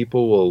time there,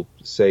 people will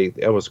say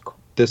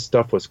this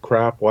stuff was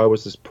crap. Why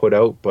was this put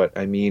out? But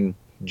I mean,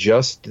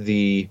 just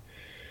the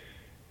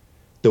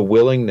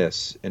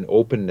willingness and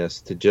openness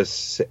to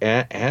just,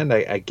 and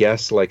I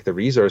guess like the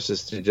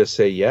resources to just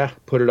say, yeah,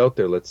 put it out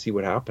there. Let's see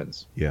what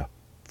happens. Yeah,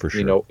 for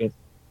sure.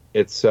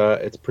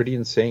 It's pretty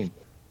insane.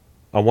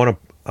 I want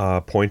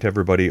to point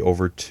everybody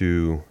over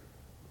to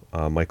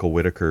Michael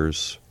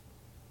Whittaker's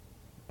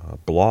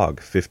blog,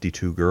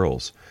 52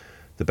 Girls.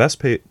 The best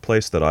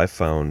place that I've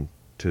found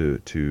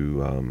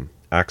to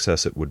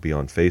access it would be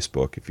on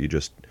Facebook. If you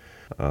just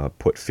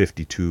put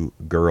 52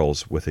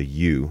 Girls with a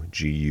U,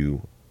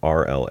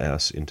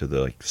 GURLS, into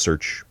the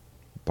search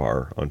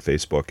bar on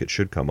Facebook, it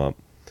should come up.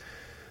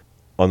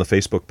 On the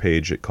Facebook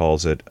page, it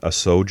calls it A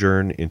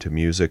Sojourn into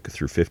Music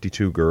Through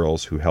 52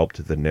 Girls Who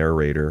Helped the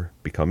Narrator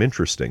Become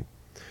Interesting.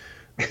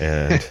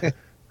 And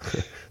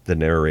the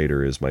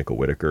narrator is Michael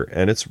Whittaker,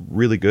 and it's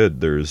really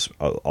good. There's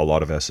a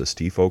lot of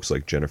SST folks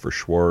like Jennifer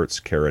Schwartz,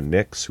 Kara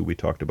Nix, who we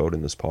talked about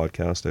in this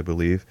podcast, I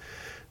believe,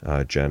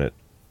 Janet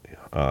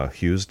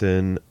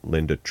Houston,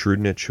 Linda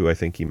Trudnich, who I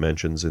think he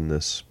mentions in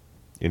this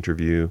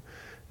interview,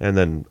 And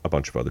then a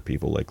bunch of other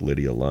people like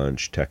Lydia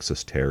Lunch,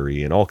 Texas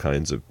Terry, and all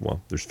kinds of,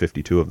 well, there's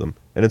 52 of them.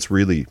 And it's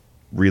really,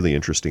 really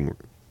interesting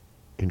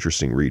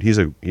read. He's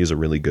a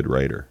really good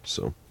writer.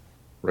 So,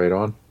 Right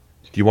on.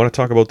 do you want to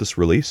talk about this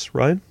release,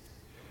 Ryan?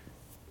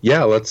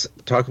 Yeah, let's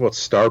talk about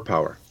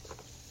Starpower.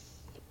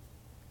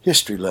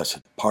 History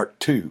Lesson, Part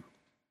 2.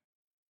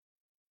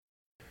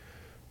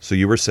 So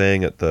you were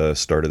saying at the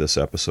start of this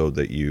episode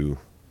that you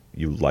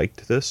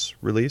liked this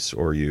release,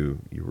 or you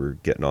were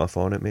getting off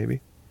on it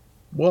maybe?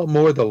 Well,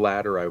 more the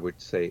latter, I would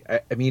say.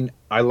 I mean,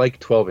 I like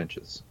 12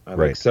 inches. I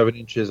Right. like 7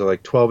 inches. I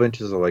like 12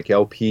 inches. I like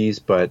LPs,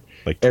 but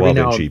Like every 12-inch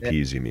now and then,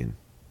 EPs, you mean?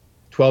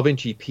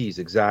 12-inch EPs,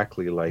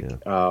 exactly. Like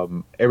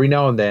every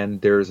now and then,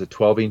 there's a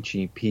 12-inch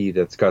EP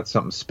that's got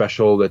something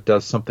special, that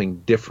does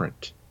something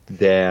different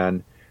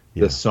than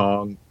Yeah. the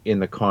song in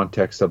the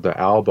context of the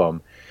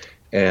album.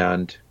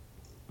 And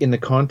in the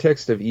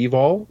context of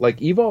Evol, like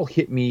Evol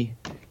hit me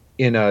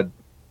in a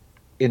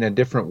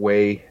different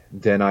way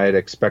than I had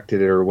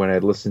expected it, or when I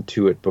listened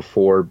to it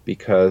before,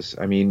 because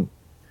I mean,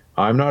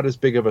 I'm not as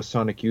big of a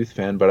Sonic Youth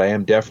fan, but I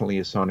am definitely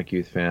a Sonic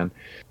Youth fan.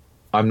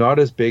 I'm not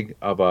as big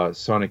of a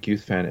Sonic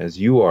Youth fan as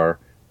you are,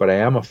 but I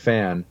am a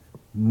fan,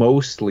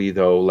 mostly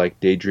though, like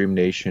Daydream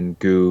Nation,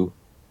 Goo,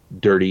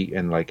 Dirty,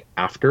 and like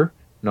after,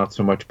 not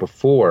so much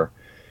before.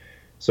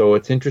 So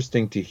it's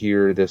interesting to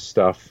hear this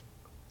stuff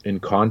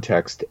in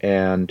context.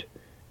 And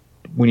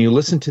when you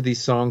listen to these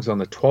songs on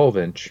the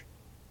 12-inch,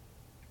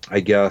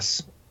 I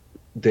guess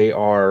they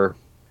are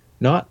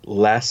not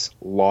less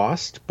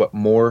lost, but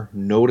more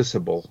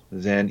noticeable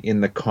than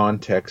in the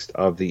context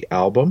of the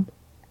album,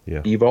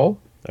 Yeah. Evol.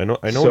 I know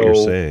what So- you're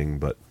saying,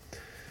 but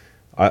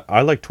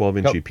I like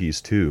 12-inch Help.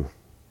 EPs too.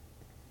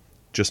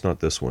 Just not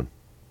this one.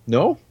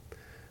 No?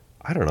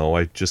 I don't know.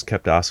 I just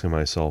kept asking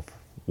myself,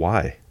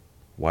 why?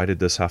 Why did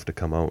this have to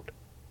come out?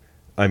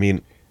 I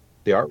mean,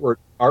 The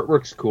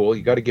artwork's cool.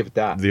 You got to give it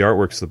that. the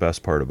artwork's the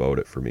best part about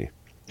it for me.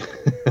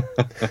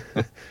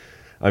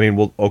 I mean,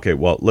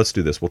 well, let's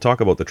do this. We'll talk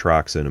about the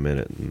tracks in a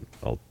minute, and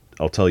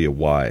I'll tell you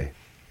why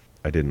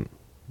I didn't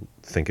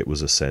think it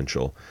was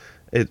essential.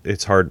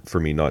 It's hard for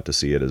me not to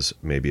see it as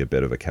maybe a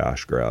bit of a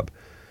cash grab.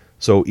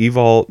 So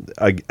Evol,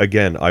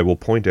 again, I will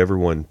point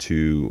everyone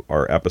to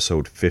our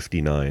episode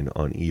 59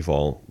 on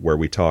Evol, where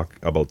we talk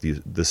about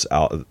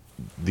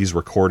these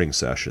recording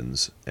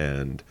sessions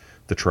and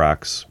the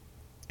tracks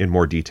in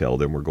more detail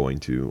than we're going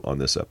to on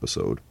this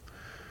episode.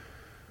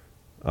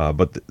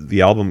 But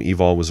the album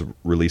Evol was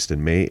released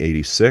in May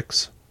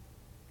 86,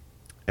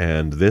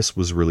 and this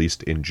was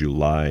released in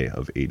July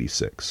of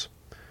 86.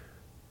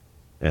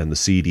 And the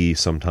CD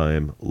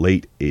sometime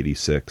late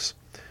 86.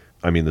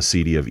 I mean the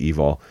CD of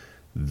Evol.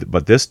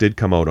 But this did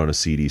come out on a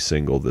CD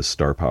single, this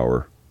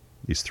Starpower,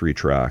 these 3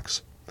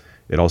 tracks.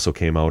 It also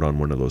came out on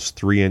one of those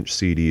 3-inch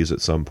CDs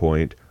at some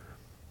point.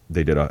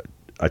 They did a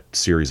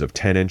series of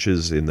 10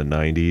 inches in the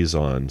 90s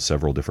on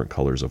several different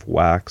colors of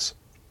wax.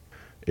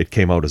 It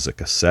came out as a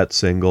cassette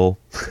single,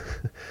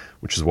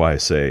 which is why I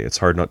say it's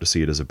hard not to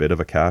see it as a bit of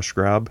a cash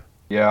grab.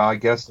 Yeah, I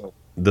guess so.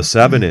 The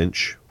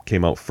 7-inch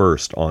came out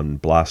first on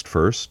Blast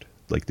First,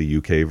 like the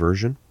UK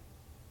version.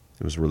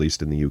 It was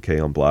released in the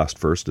UK on Blast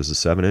First as a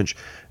 7-inch,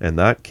 and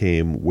that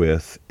came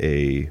with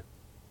a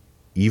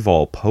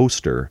Evol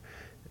poster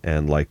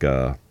and like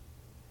a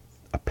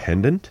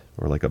pendant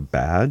or like a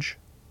badge,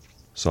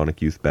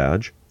 Sonic Youth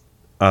badge.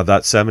 That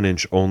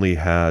 7-inch only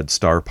had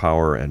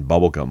Starpower and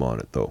Bubblegum on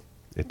it, though.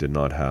 It did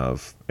not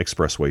have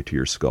Expressway to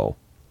Your Skull.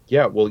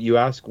 Yeah, well, you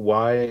ask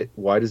why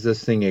does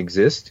this thing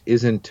exist?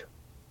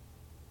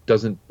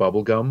 Doesn't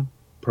Bubblegum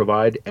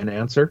provide an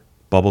answer?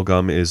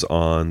 Bubblegum is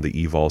on the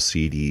Evol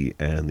CD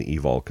and the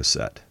Evol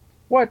cassette.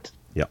 What?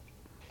 Yep.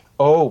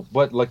 Oh,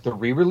 but like the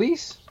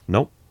re-release?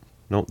 Nope.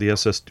 The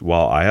SST.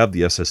 Well, I have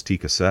the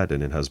SST cassette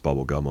and it has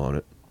Bubblegum on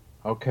it.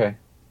 Okay.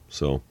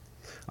 So,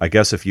 I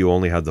guess if you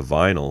only had the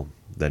vinyl,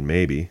 then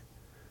maybe.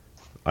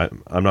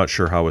 I'm not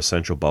sure how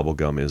essential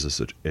Bubblegum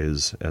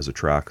is as a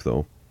track,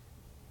 though.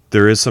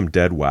 There is some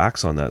dead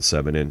wax on that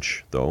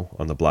 7-inch, though,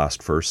 on the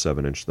Blast First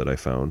 7-inch that I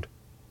found.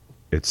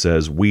 It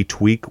says, "We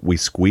tweak, we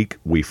squeak,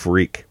 we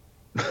freak."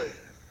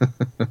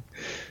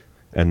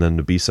 And then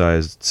the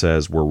B-side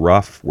says, "We're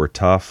rough, we're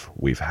tough,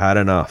 we've had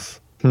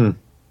enough." Do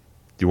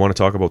you want to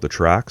talk about the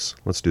tracks?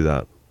 Let's do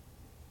that.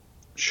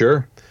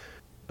 Sure.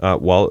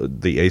 Well,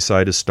 the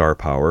A-side is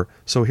Starpower.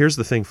 So here's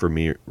the thing for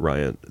me,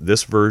 Ryan.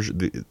 This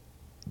version,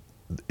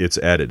 it's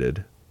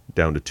edited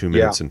down to 2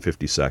 minutes and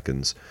 50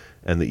 seconds.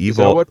 And the Evol... Is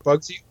that what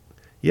bugs you?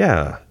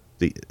 Yeah.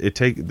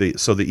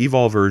 So the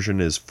Evol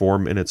version is 4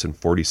 minutes and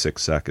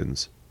 46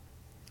 seconds.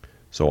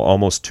 So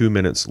almost 2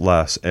 minutes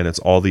less, and it's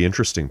all the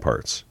interesting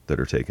parts that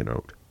are taken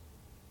out.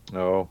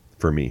 Oh.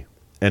 For me.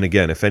 And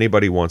again, if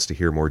anybody wants to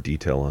hear more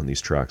detail on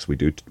these tracks, we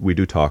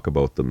do talk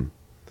about them,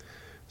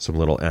 some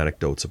little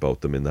anecdotes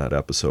about them in that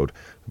episode,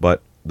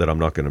 but that I'm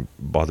not going to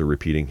bother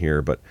repeating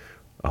here. But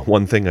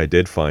one thing I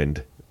did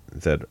find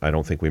that I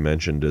don't think we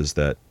mentioned is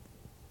that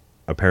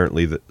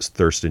apparently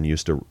Thurston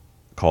used to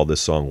call this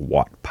song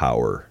Watt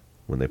Power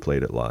when they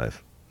played it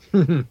live.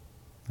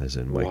 As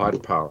in Mike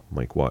Watt Power.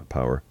 Mike Watt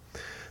Power.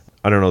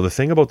 I don't know. The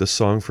thing about this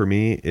song for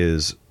me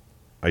is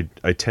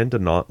I tend to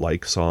not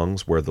like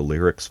songs where the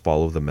lyrics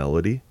follow the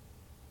melody.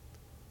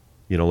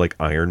 You know, like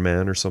Iron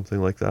Man or something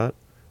like that.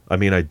 I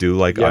mean, I do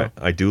like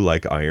I do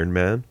like Iron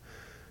Man,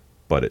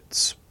 but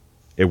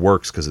it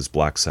works because it's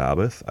Black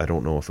Sabbath. I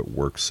don't know if it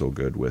works so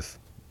good with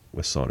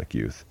Sonic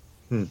Youth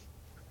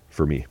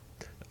for me.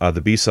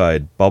 The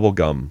B-side,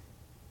 Bubblegum.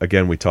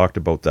 Again, we talked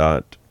about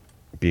that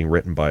being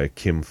written by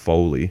Kim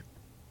Foley.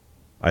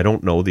 I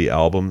don't know the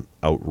album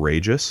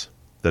Outrageous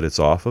that it's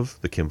off of,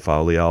 the Kim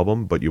Fowley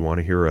album, but you want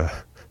to hear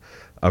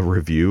a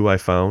review I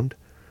found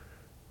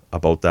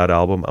about that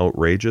album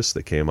Outrageous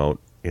that came out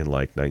in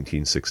like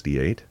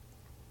 1968.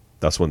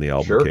 That's when the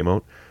album came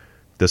out.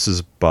 This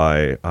is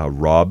by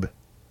Rob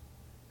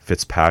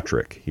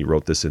Fitzpatrick. He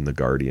wrote this in The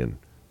Guardian.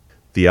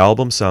 The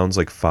album sounds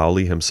like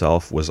Fowley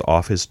himself was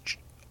off his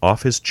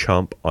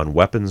chump on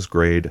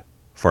weapons-grade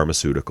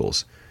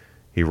pharmaceuticals.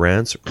 He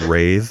rants,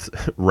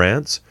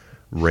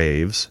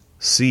 raves,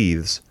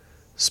 seethes,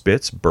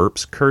 spits,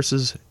 burps,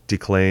 curses,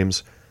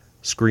 declaims,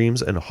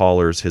 screams, and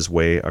hollers his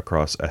way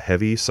across a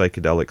heavy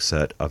psychedelic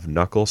set of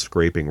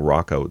knuckle-scraping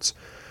rockouts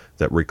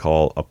that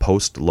recall a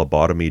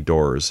post-lobotomy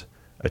Doors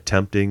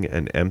attempting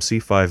an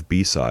MC5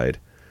 B-side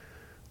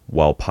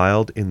while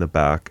piled in the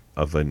back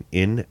of an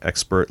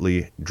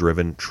inexpertly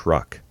driven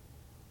truck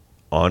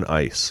on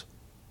ice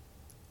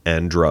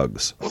and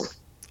drugs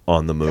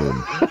on the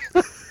moon.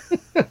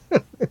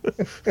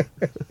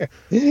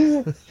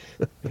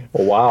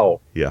 Wow.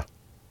 Yeah.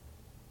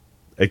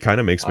 It kind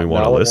of makes me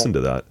want to listen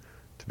to that,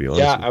 to be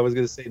honest. Yeah, I was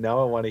going to say,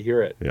 now I want to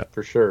hear it. Yeah.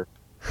 For sure.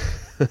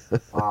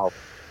 Wow.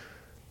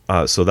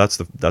 So that's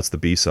the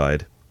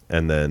B-side.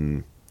 And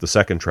then the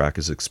second track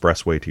is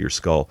Expressway to Your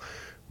Skull,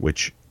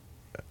 which,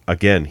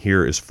 again,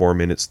 here is 4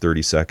 minutes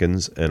 30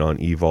 seconds, and on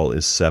Evol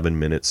is 7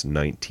 minutes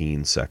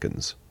 19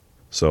 seconds.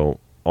 So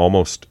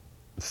almost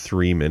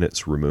 3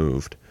 minutes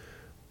removed.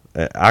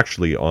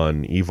 Actually,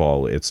 on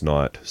Evol, it's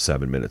not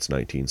 7 minutes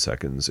 19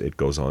 seconds. It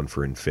goes on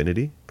for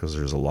infinity because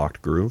there's a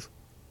locked groove.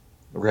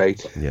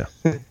 Right. Yeah.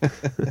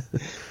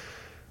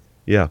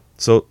 Yeah.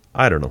 So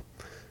I don't know.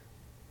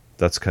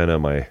 That's kind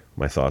of my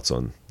thoughts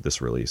on this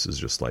release, is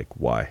just like,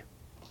 why?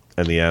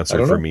 And the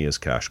answer for me is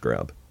cash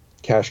grab.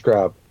 Cash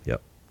grab.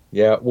 Yep.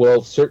 Yeah,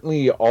 well,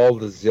 certainly all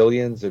the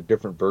zillions of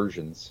different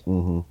versions.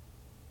 Mm-hmm.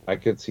 I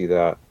could see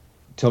that.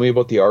 Tell me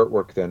about the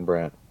artwork then,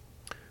 Brant.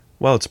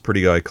 Well, it's a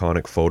pretty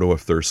iconic photo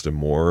of Thurston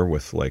Moore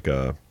with like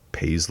a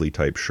paisley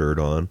type shirt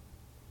on.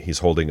 He's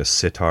holding a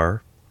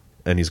sitar,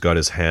 and he's got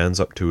his hands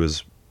up to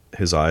his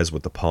eyes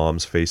with the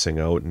palms facing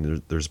out,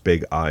 and there's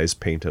big eyes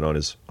painted on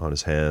his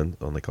hand,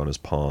 on his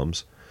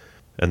palms.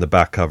 And the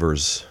back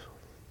cover's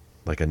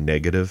like a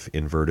negative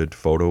inverted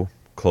photo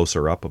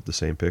closer up of the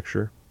same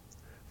picture.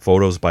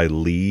 Photos by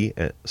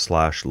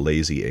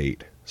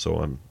Lee/Lazy8. So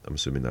I'm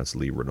assuming that's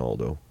Lee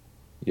Ronaldo.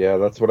 Yeah,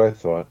 that's what I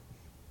thought.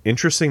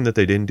 Interesting that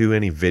they didn't do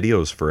any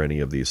videos for any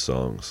of these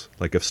songs.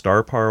 Like if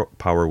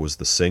Starpower was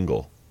the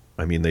single,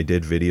 I mean, they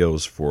did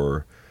videos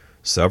for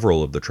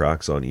several of the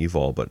tracks on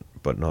Evol, but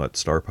not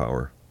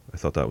Starpower. I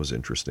thought that was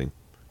interesting.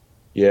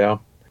 Yeah.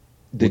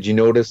 Did you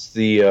notice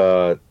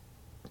the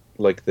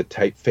like the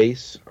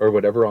typeface or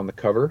whatever on the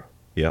cover?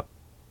 Yeah.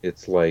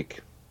 It's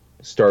like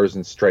Stars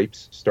and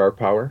Stripes,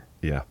 Starpower.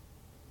 Yeah.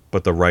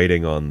 But the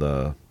writing on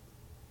the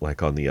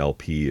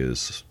LP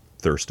is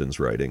Thurston's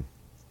writing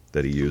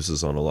that he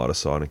uses on a lot of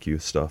Sonic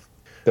Youth stuff.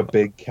 The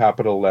big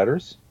capital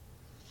letters?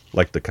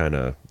 Like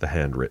the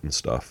handwritten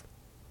stuff.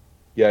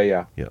 Yeah,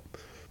 yeah. Yeah.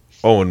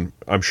 Oh, and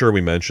I'm sure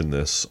we mentioned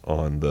this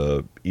on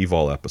the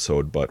Evol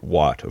episode, but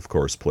Watt, of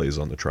course, plays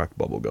on the track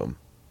Bubblegum.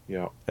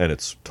 Yeah. And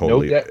it's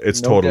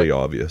totally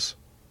obvious.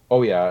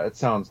 Oh yeah, it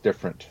sounds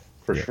different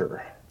for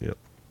sure. Yeah.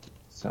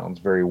 Sounds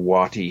very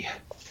Watty.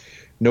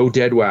 No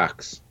dead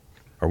wax.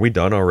 Are we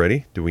done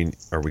already?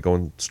 Are we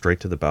going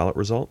straight to the ballot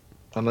result?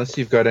 Unless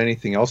you've got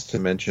anything else to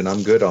mention,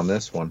 I'm good on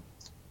this one.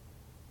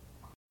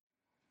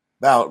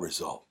 Ballot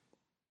result.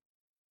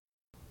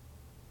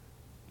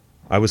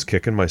 I was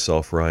kicking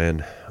myself,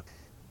 Ryan.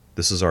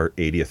 This is our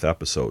 80th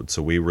episode,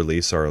 so we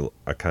release our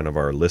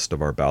list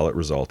of our ballot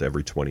result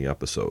every 20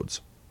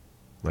 episodes.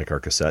 Like our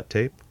cassette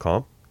tape,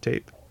 comp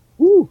tape.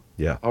 Woo!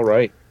 Yeah. All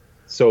right.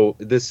 So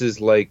this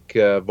is like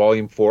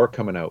volume 4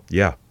 coming out.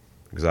 Yeah,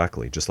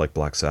 exactly. Just like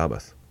Black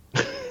Sabbath.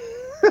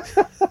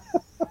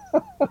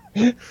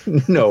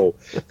 No.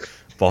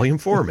 Volume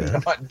 4,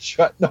 man.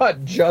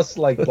 Not just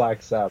like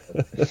Black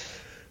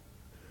Sabbath.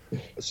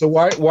 So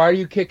why are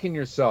you kicking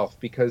yourself?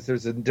 Because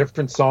there's a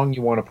different song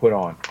you want to put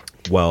on.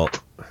 Well,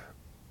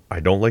 I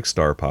don't like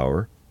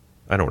Starpower.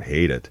 I don't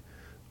hate it,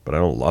 but I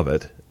don't love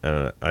it.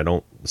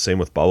 Same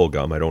with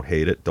Bubblegum. I don't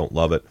hate it, don't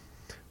love it.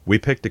 We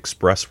picked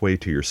Expressway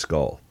to Your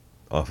Skull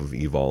off of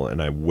Evol,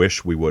 and I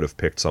wish we would have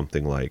picked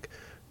something like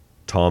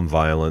Tom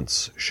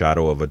Violence,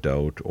 Shadow of a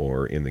Doubt,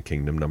 or In the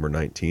Kingdom number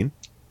 19.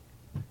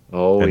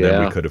 Oh, and yeah.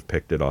 then we could have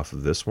picked it off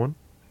of this one.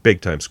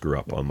 Big time screw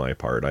up on my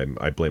part.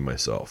 I blame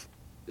myself.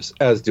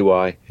 As do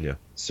I. Yeah.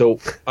 So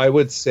I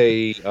would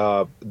say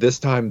this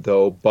time,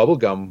 though,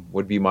 Bubblegum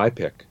would be my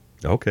pick.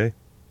 Okay.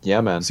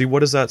 Yeah, man. See,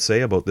 what does that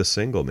say about this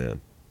single,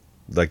 man?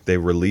 like they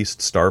released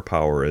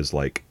Starpower as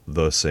like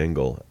the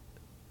single,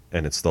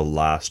 and it's the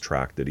last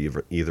track that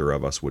either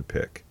of us would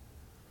pick.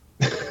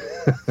 You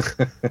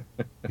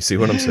see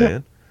what I'm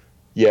saying?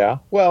 Yeah.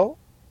 Well,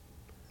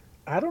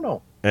 I don't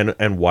know.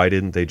 And why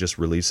didn't they just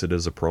release it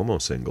as a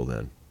promo single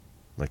then,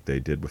 like they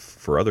did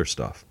for other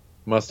stuff?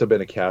 Must have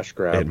been a cash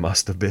grab. It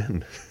must have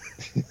been.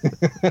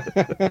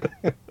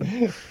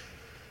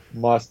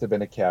 Must have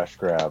been a cash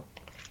grab.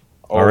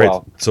 Oh, all right.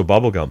 well. So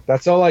bubblegum.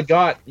 That's all I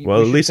got.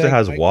 Well, at least it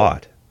has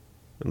Watt.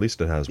 At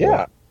least it has Yeah.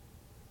 Watt.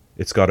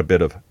 It's got a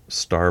bit of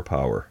star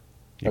power.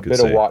 A bit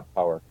of Watt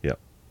power. Yeah.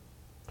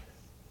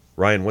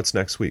 Ryan, what's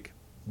next week?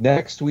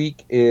 Next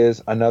week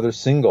is another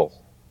single.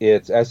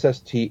 It's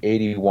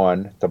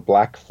SST-81, the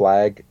Black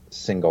Flag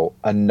single,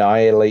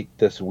 Annihilate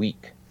This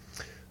Week.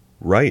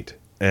 Right.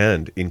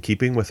 And in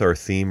keeping with our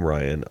theme,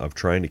 Ryan, of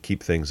trying to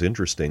keep things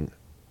interesting,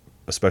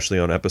 especially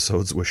on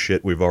episodes with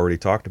shit we've already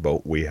talked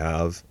about, we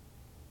have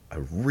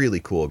a really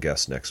cool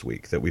guest next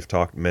week that we've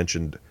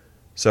mentioned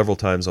several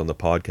times on the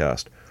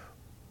podcast.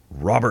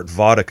 Robert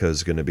Whittaker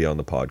is going to be on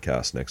the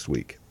podcast next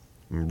week.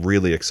 I'm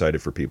really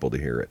excited for people to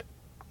hear it.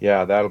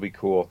 Yeah, that'll be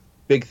cool.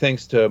 Big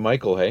thanks to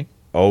Michael, hey?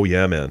 Oh,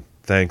 yeah, man.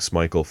 Thanks,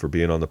 Michael, for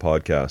being on the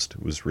podcast.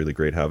 It was really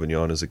great having you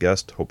on as a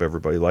guest. Hope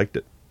everybody liked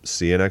it.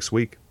 See you next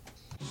week.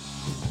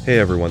 Hey,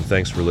 everyone.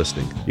 Thanks for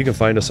listening. You can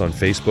find us on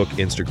Facebook,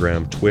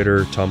 Instagram,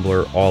 Twitter,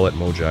 Tumblr, all at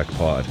Mojack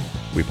Pod.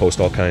 We post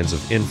all kinds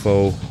of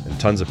info and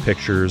tons of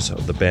pictures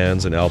of the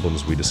bands and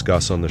albums we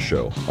discuss on the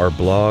show. Our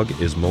blog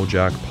is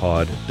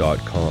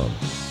mojackpod.com.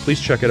 Please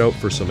check it out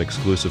for some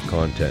exclusive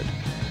content.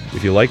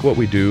 If you like what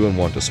we do and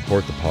want to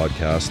support the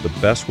podcast, the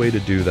best way to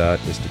do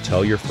that is to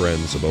tell your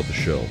friends about the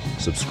show.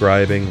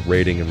 Subscribing,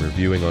 rating, and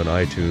reviewing on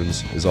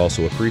iTunes is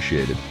also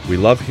appreciated. We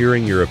love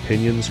hearing your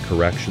opinions,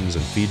 corrections,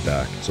 and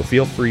feedback, so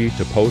feel free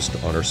to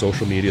post on our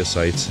social media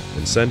sites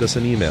and send us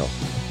an email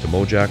to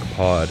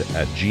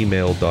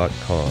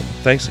mojackpod@gmail.com.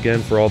 Thanks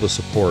again for all the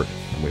support,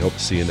 and we hope to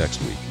see you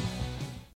next week.